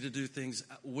capacity to do things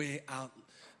way out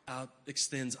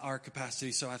extends our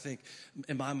capacity. So I think,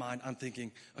 in my mind, I'm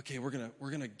thinking, okay, we're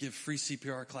gonna give free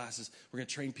CPR classes. We're gonna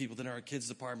train people that are our kids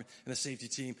department and the safety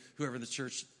team, whoever the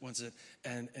church wants it,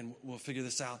 and we'll figure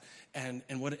this out. And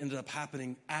what ended up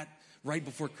happening right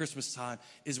before Christmas time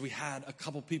is we had a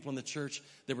couple people in the church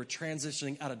that were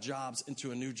transitioning out of jobs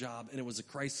into a new job, and it was a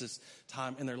crisis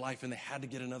time in their life, and they had to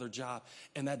get another job,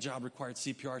 and that job required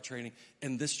CPR training,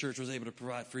 and this church was able to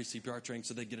provide free CPR training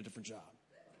so they'd get a different job.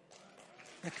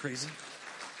 Isn't that crazy?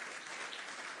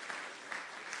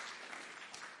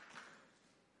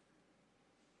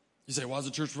 You say, why does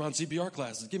the church run CPR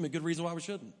classes? Give me a good reason why we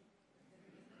shouldn't.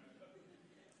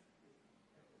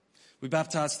 We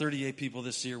baptized 38 people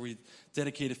this year. We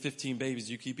dedicated 15 babies.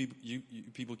 You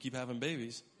people keep having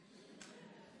babies.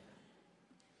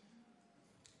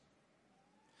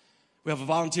 We have a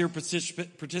volunteer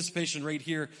participation rate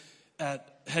here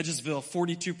at Hedgesville.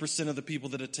 42% of the people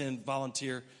that attend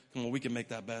volunteer. Come on, we can make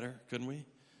that better, couldn't we?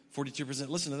 42%.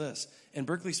 Listen to this. In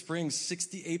Berkeley Springs,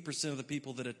 68% of the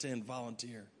people that attend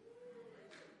volunteer.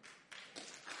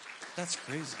 That's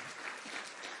crazy.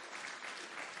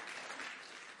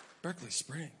 Berkeley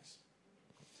Springs.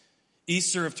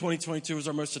 Easter of 2022 was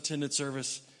our most attended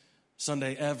service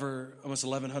Sunday ever. Almost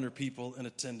 1,100 people in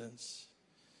attendance.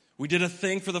 We did a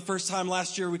thing for the first time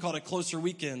last year. We called it Closer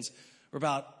Weekends. Where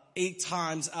about 8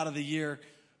 times out of the year,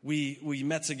 we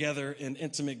met together in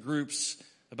intimate groups,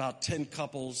 about 10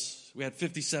 couples. We had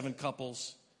 57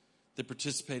 couples that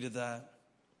participated in that.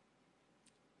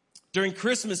 During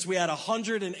Christmas, we had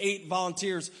 108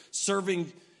 volunteers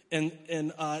serving in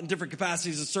different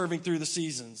capacities of serving through the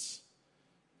seasons.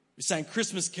 We sang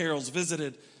Christmas carols,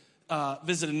 visited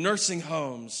nursing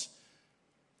homes,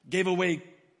 gave away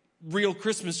real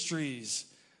Christmas trees,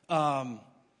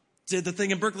 did the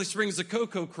thing in Berkeley Springs, the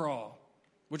Cocoa Crawl,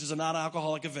 which is a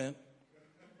non-alcoholic event.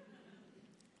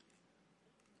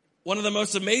 One of the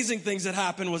most amazing things that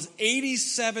happened was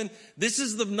 87. This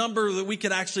is the number that we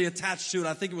could actually attach to, and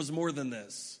I think it was more than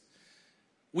this.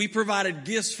 We provided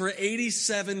gifts for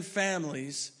 87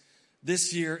 families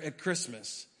this year at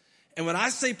Christmas. And when I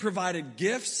say provided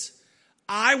gifts,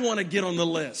 I want to get on the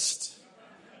list.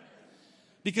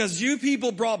 Because you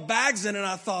people brought bags in, and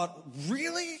I thought,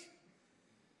 really?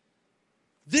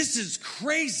 This is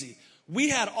crazy. We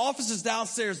had offices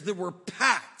downstairs that were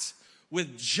packed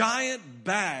with giant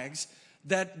bags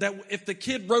that if the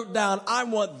kid wrote down, I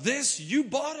want this, you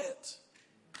bought it.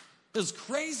 It was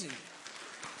crazy.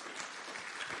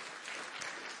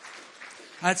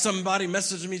 I had somebody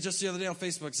message me just the other day on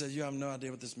Facebook, said, you have no idea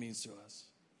what this means to us.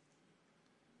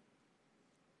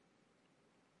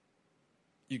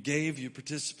 You gave, you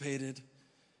participated,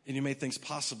 and you made things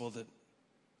possible that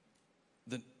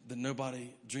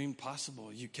nobody dreamed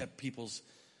possible. You kept people's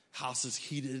houses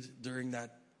heated during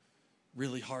that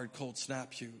really hard cold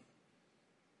snap. You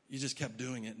just kept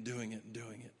doing it and doing it and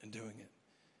doing it and doing it.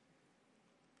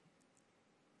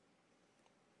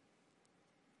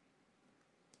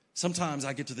 Sometimes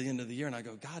I get to the end of the year and I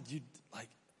go, God, you like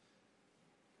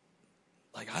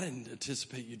I didn't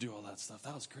anticipate you do all that stuff.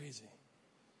 That was crazy.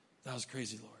 That was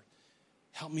crazy, Lord.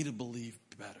 Help me to believe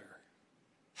better.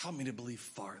 Help me to believe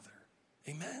farther.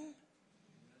 Amen?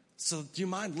 So do you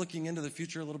mind looking into the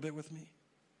future a little bit with me?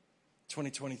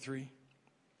 2023.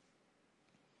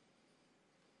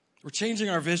 We're changing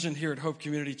our vision here at Hope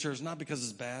Community Church, not because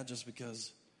it's bad, just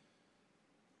because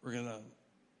we're going to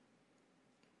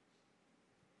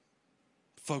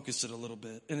focus it a little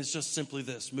bit. And it's just simply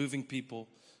this, moving people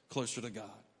closer to God.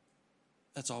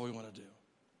 That's all we want to do.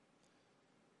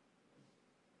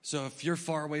 So if you're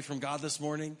far away from God this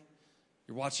morning,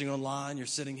 you're watching online, you're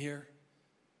sitting here,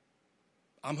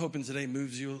 I'm hoping today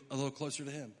moves you a little closer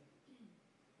to Him.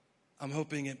 I'm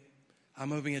hoping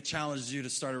it challenges you to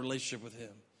start a relationship with Him.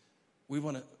 We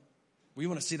want We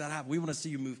want to see that happen. We want to see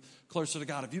you move closer to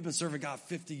God. If you've been serving God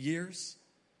 50 years,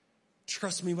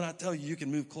 trust me when I tell you, you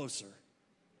can move closer.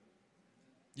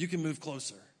 You can move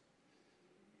closer.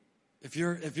 If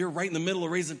you're right in the middle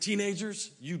of raising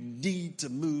teenagers, you need to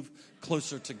move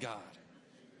closer to God.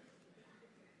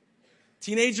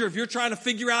 Teenager, if you're trying to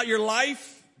figure out your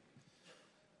life,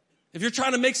 if you're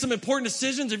trying to make some important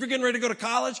decisions, if you're getting ready to go to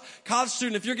college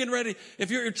student, if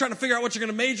you're trying to figure out what you're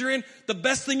going to major in, the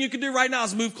best thing you can do right now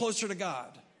is move closer to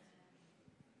God.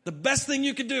 The best thing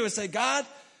you can do is say, God,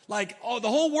 the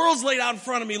whole world's laid out in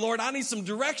front of me, Lord. I need some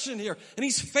direction here. And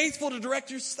he's faithful to direct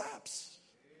your steps.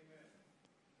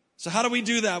 So how do we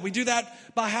do that? We do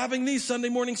that by having these Sunday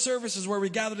morning services where we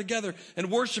gather together and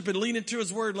worship and lean into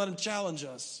his word, let him challenge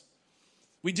us.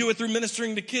 We do it through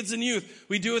ministering to kids and youth.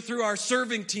 We do it through our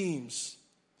serving teams.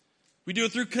 We do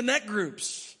it through connect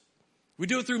groups. We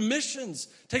do it through missions,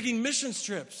 taking missions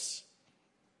trips.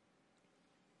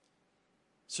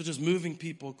 So just moving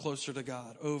people closer to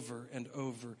God over and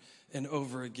over and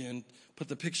over again. Put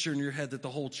the picture in your head that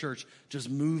the whole church just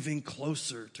moving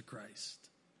closer to Christ.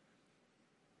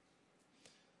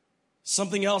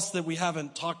 Something else that we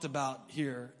haven't talked about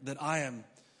here that I am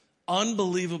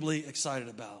unbelievably excited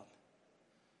about.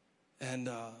 And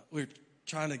we're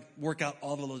trying to work out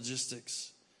all the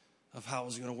logistics of how it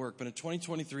was going to work. But in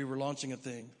 2023, we're launching a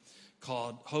thing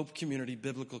called Hope Community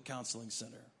Biblical Counseling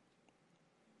Center.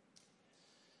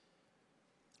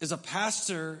 As a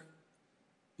pastor,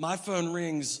 my phone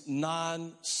rings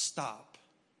nonstop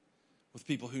with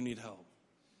people who need help.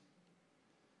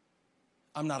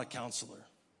 I'm not a counselor.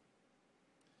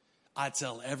 I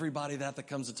tell everybody that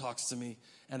comes and talks to me,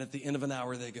 and at the end of an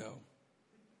hour, they go.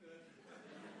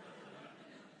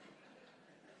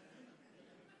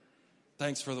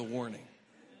 Thanks for the warning.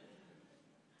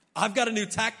 I've got a new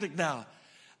tactic now.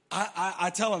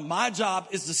 I tell them my job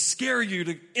is to scare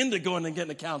you into going and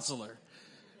getting a counselor.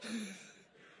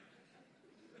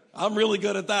 I'm really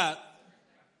good at that.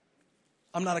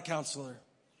 I'm not a counselor.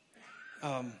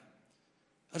 I'll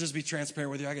just be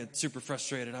transparent with you. I get super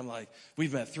frustrated. I'm like,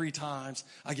 we've met 3 times.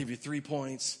 I give you 3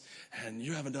 points, and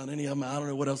you haven't done any of them. I don't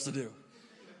know what else to do.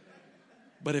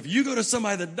 But if you go to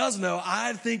somebody that does know,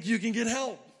 I think you can get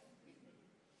help.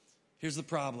 Here's the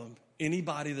problem.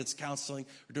 Anybody that's counseling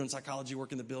or doing psychology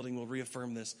work in the building will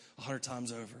reaffirm this 100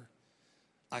 times over.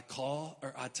 I call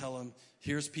or I tell them,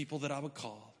 here's people that I would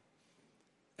call.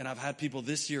 And I've had people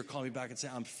this year call me back and say,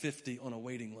 I'm 50 on a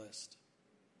waiting list.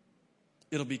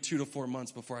 It'll be 2 to 4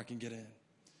 months before I can get in.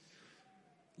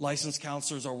 Licensed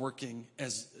counselors are working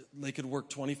as they could work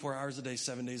 24 hours a day,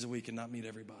 7 days a week and not meet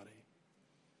everybody.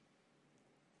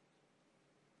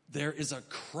 There is a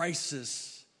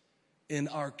crisis in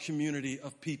our community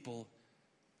of people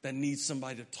that need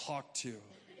somebody to talk to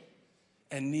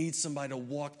and need somebody to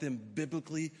walk them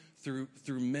biblically through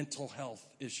mental health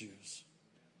issues.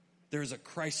 There is a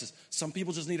crisis. Some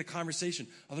people just need a conversation.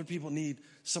 Other people need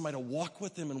somebody to walk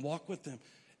with them and walk with them.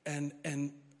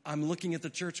 And I'm looking at the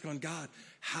church going, God,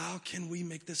 how can we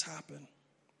make this happen?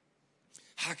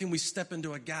 How can we step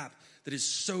into a gap that is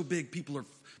so big? People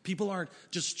aren't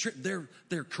just, they're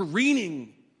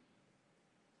careening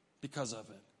because of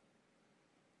it.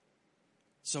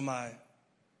 So my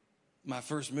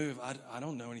first move, I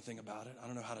don't know anything about it. I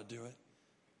don't know how to do it.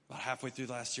 About halfway through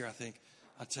last year, I think,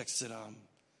 I texted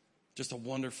just a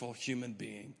wonderful human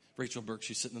being, Rachel Burke.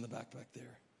 She's sitting in the back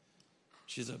there.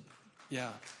 She's give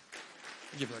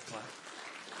her a clap.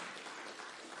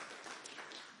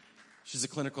 She's a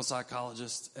clinical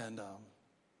psychologist, and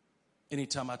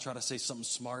anytime I try to say something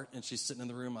smart and she's sitting in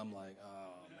the room, I'm like,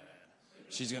 oh, man,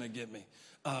 she's going to get me.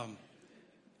 I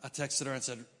texted her and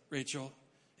said, Rachel,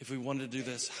 if we wanted to do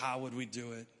this, how would we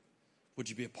do it? Would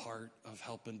you be a part of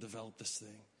helping develop this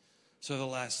thing? So the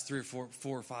last 3 or 4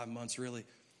 or 5 months, really,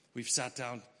 we've sat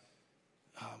down,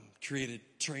 created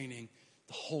training,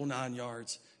 the whole 9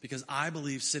 yards, because I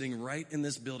believe sitting right in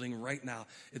this building right now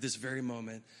at this very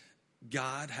moment,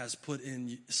 God has put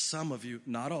in some of you,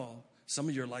 not all, some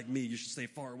of you are like me, you should stay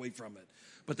far away from it.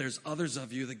 But there's others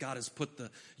of you that God has put the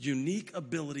unique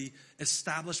ability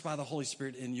established by the Holy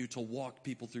Spirit in you to walk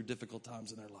people through difficult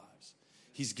times in their lives.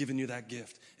 He's given you that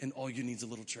gift, and all you need is a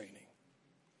little training.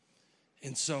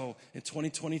 And so in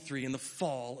 2023, in the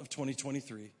fall of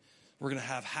 2023, we're going to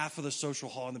have half of the social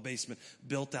hall in the basement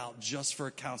built out just for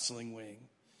a counseling wing.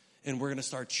 And we're going to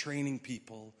start training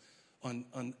people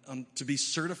on to be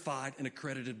certified and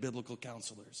accredited biblical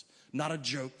counselors. Not a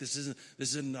joke. This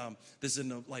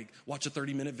isn't like watch a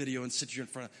 30-minute video and sit you in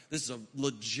front of. This is a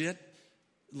legit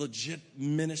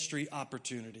ministry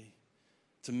opportunity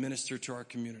to minister to our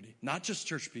community. Not just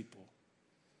church people,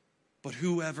 but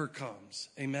whoever comes.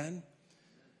 Amen?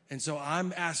 And so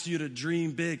I'm asking you to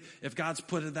dream big. If God's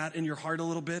put that in your heart a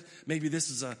little bit, maybe this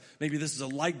is a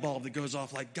light bulb that goes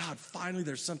off like, God, finally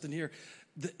there's something here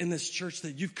in this church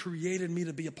that you've created me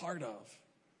to be a part of.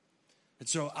 And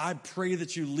so I pray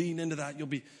that you lean into that. You'll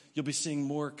be seeing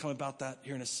more come about that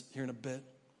here in a bit.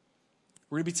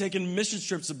 We're going to be taking mission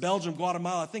trips to Belgium,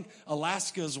 Guatemala, I think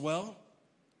Alaska as well.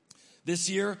 This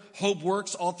year, Hope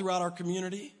works all throughout our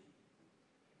community.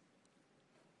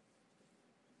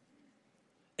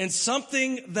 And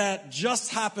something that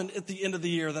just happened at the end of the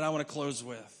year that I want to close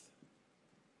with.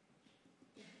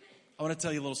 I want to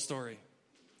tell you a little story.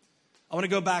 I want to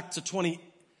go back to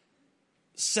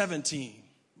 2017,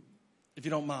 if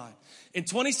you don't mind. In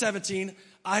 2017,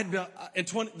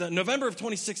 the November of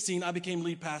 2016, I became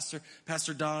lead pastor.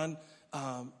 Pastor Don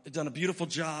had done a beautiful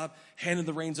job, handed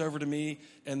the reins over to me,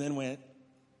 and then went.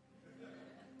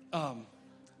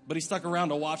 But he stuck around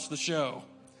to watch the show.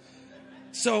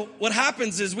 So what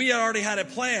happens is we already had it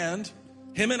planned.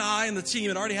 Him and I and the team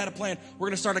had already had a plan. We're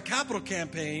going to start a capital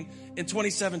campaign in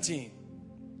 2017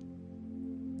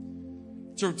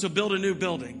 to build a new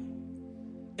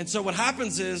building. And so what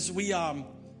happens is we talk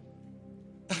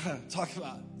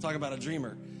about a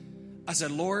dreamer. I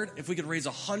said, Lord, if we could raise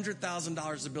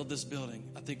 $100,000 to build this building,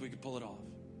 I think we could pull it off.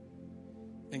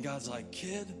 And God's like,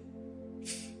 kid,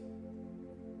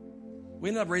 we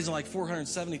ended up raising like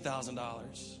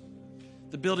 $470,000.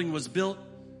 The building was built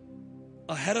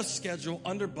ahead of schedule,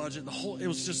 under budget. It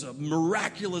was just a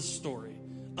miraculous story.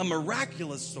 A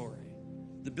miraculous story.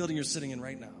 The building you're sitting in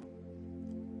right now.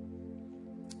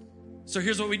 So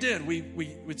here's what we did.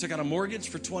 We took out a mortgage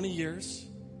for 20 years,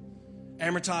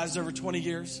 amortized over 20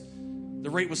 years. The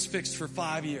rate was fixed for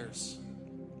 5 years.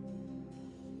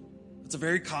 It's a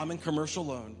very common commercial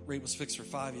loan. Rate was fixed for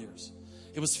 5 years.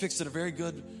 It was fixed at a very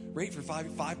good rate for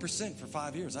 5% for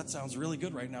 5 years. That sounds really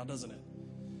good right now, doesn't it?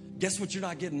 Guess what you're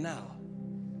not getting now?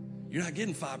 You're not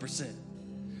getting 5%.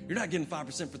 You're not getting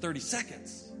 5% for 30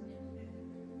 seconds.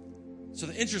 So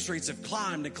the interest rates have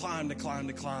climbed and climbed and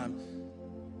climbed and climbed.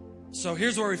 So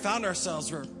here's where we found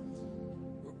ourselves. We're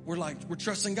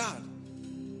trusting God.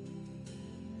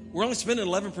 We're only spending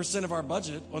 11% of our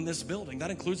budget on this building.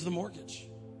 That includes the mortgage.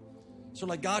 So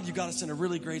we're like, God, you got us in a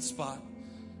really great spot.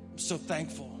 I'm so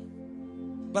thankful.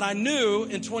 But I knew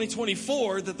in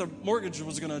 2024 that the mortgage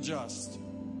was going to adjust.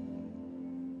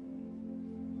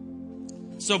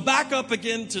 So back up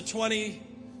again to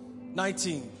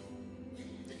 2019.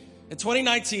 In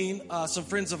 2019, some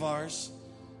friends of ours,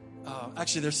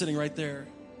 actually they're sitting right there,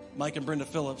 Mike and Brenda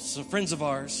Phillips, some friends of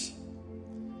ours.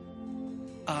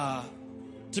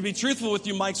 To be truthful with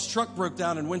you, Mike's truck broke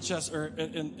down in Winchester,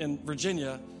 in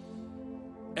Virginia,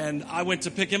 and I went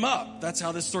to pick him up. That's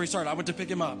how this story started. I went to pick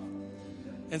him up.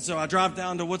 And so I drive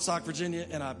down to Woodstock, Virginia,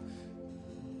 and I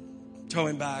tow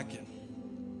him back.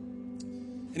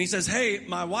 And he says, hey,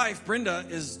 my wife, Brenda,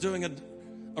 is doing a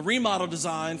remodel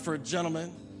design for a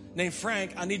gentleman named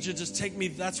Frank. I need you to just take me,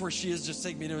 that's where she is, just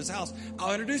take me to his house.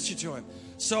 I'll introduce you to him.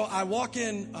 So I walk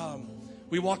in,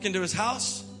 we walk into his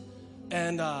house,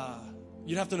 and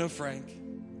you'd have to know Frank.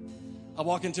 I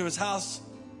walk into his house.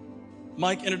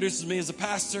 Mike introduces me as a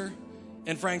pastor,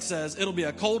 and Frank says, it'll be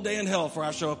a cold day in hell before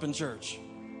I show up in church.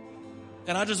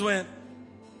 And I just went,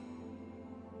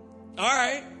 all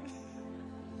right.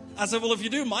 I said, well, if you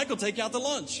do, Mike will take you out to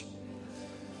lunch.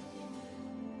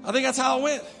 I think that's how it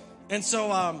went. And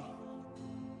so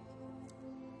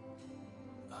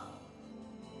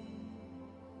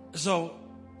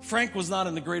Frank was not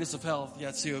in the greatest of health. He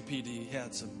had COPD. He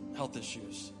had some health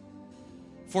issues.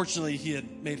 Fortunately, he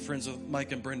had made friends with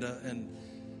Mike and Brenda, and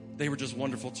they were just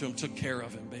wonderful to him, took care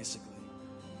of him, basically.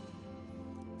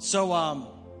 So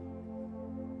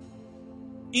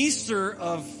Easter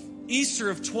of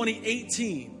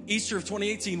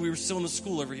 2018, we were still in the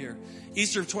school over here.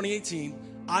 Easter of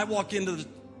 2018, I walk into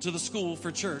the school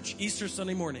for church, Easter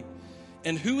Sunday morning.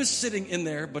 And who is sitting in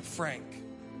there but Frank?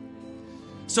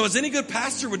 So as any good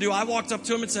pastor would do, I walked up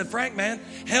to him and said, Frank, man,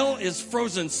 hell is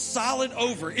frozen solid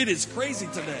over. It is crazy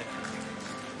today.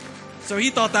 So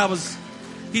he thought that was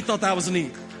neat. He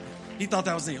thought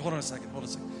that was neat. Hold on a second.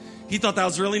 He thought that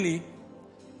was really neat.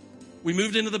 We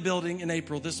moved into the building in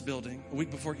April, this building, a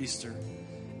week before Easter.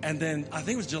 And then I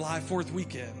think it was July 4th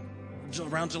weekend,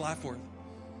 around July 4th.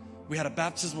 We had a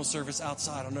baptismal service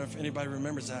outside. I don't know if anybody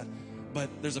remembers that, but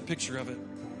there's a picture of it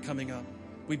coming up.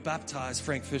 We baptized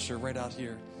Frank Fisher right out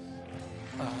here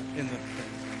in the thing.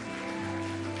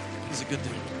 He's a good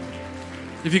dude.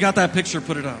 If you got that picture,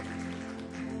 put it up.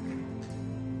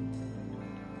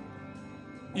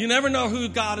 You never know who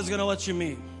God is going to let you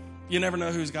meet. You never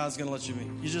know who God's going to let you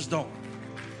meet. You just don't.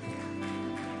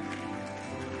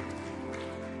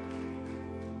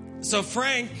 So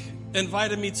Frank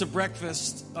invited me to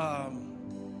breakfast about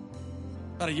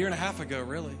a year and a half ago,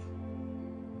 really.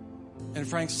 And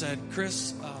Frank said,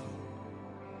 Chris,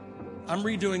 I'm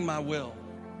redoing my will.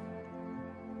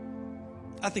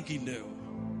 I think he knew.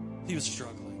 He was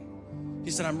struggling.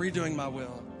 He said, I'm redoing my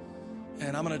will.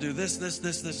 And I'm going to do this,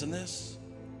 and this.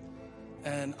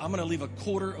 And I'm going to leave a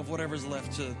quarter of whatever's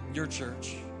left to your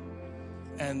church.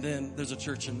 And then there's a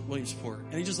church in Williamsport.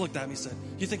 And he just looked at me and said,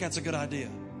 you think that's a good idea?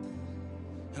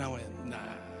 And I went, nah.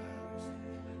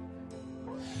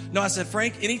 No, I said,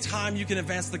 Frank, anytime you can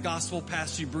advance the gospel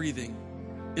past you breathing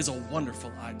is a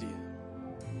wonderful idea.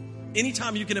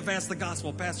 Anytime you can advance the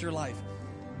gospel past your life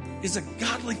is a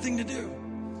godly thing to do.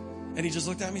 And he just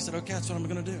looked at me and said, okay, that's what I'm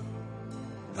going to do.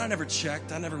 And I never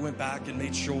checked. I never went back and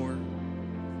made sure.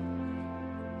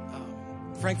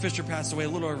 Frank Fisher passed away a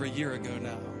little over a year ago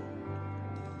now.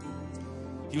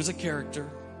 He was a character.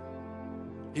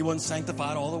 He wasn't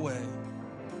sanctified all the way.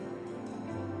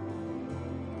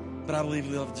 But I believe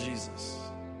he loved Jesus.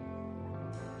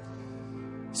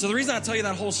 So the reason I tell you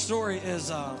that whole story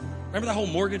is, remember that whole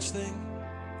mortgage thing?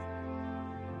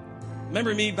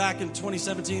 Remember me back in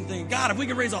 2017 thinking, God, if we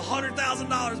could raise $100,000,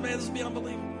 man, this would be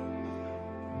unbelievable.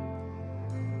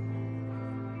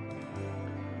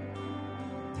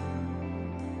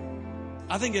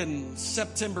 I think in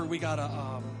September we got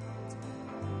a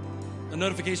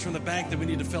notification from the bank that we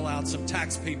need to fill out some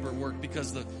tax paperwork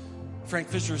because the Frank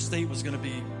Fisher estate was going to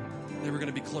be, they were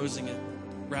going to be closing it,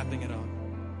 wrapping it up.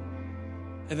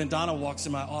 And then Donna walks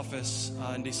in my office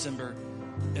in December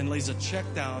and lays a check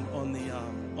down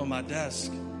on my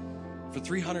desk for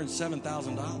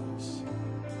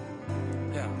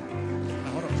 $307,000. Yeah.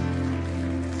 Now, hold on.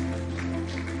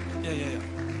 Yeah.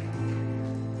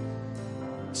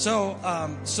 So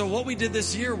what we did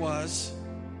this year was,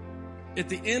 at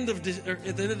the end of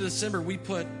December, we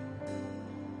put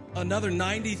another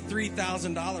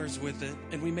 $93,000 with it,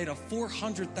 and we made a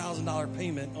 $400,000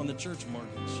 payment on the church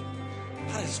mortgage.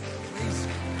 That is crazy.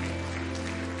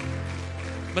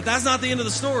 But that's not the end of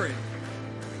the story.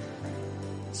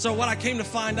 So what I came to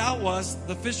find out was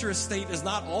the Fisher estate is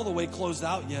not all the way closed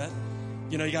out yet.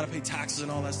 You know, you got to pay taxes and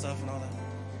all that stuff and all that.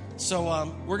 So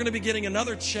we're going to be getting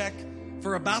another check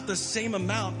for about the same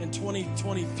amount in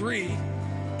 2023.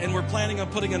 And we're planning on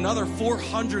putting another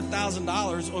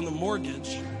 $400,000 on the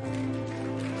mortgage.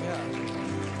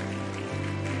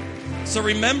 So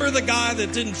remember the guy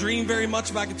that didn't dream very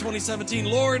much back in 2017?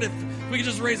 Lord, if we could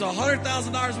just raise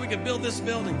 $100,000, we could build this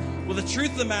building. Well, the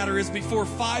truth of the matter is, before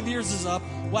 5 years is up,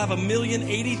 we'll have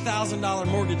 $1,080,000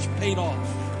 mortgage paid off.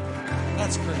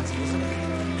 That's crazy, isn't it?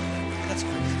 That's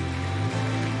crazy.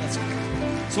 That's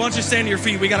crazy. So why don't you stand to your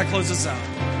feet? We got to close this out.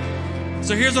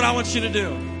 So here's what I want you to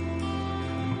do.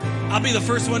 I'll be the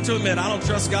first one to admit I don't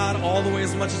trust God all the way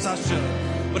as much as I should.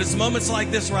 But it's moments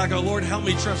like this where I go, Lord, help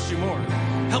me trust you more.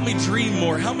 Help me dream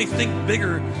more. Help me think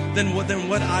bigger than what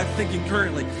I'm thinking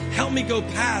currently. Help me go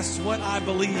past what I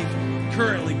believe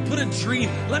currently. Put a dream.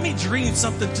 Let me dream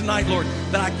something tonight, Lord,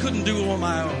 that I couldn't do on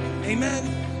my own. Amen?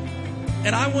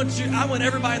 And I want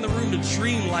everybody in the room to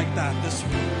dream like that this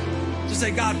week. To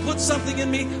say, God, put something in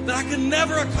me that I could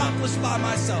never accomplish by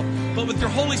myself. But with your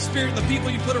Holy Spirit, the people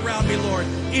you put around me, Lord,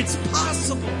 it's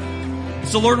possible.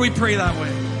 So, Lord, we pray that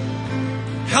way.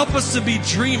 Help us to be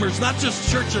dreamers, not just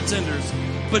church attenders,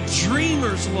 but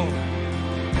dreamers, Lord.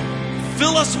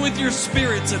 Fill us with your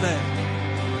Spirit today.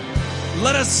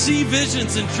 Let us see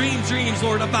visions and dream dreams,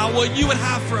 Lord, about what you would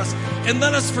have for us. And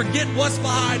let us forget what's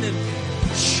behind and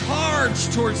charge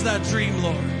towards that dream,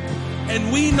 Lord.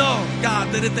 And we know,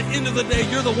 God, that at the end of the day,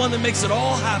 you're the one that makes it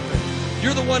all happen.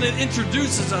 You're the one that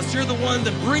introduces us. You're the one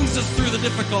that brings us through the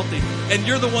difficulty. And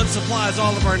you're the one that supplies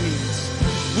all of our needs.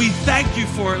 We thank you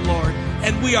for it, Lord.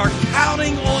 And we are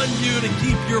counting on you to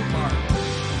keep your part.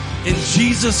 In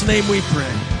Jesus' name we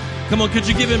pray. Come on, could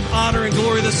you give him honor and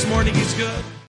glory this morning? He's good.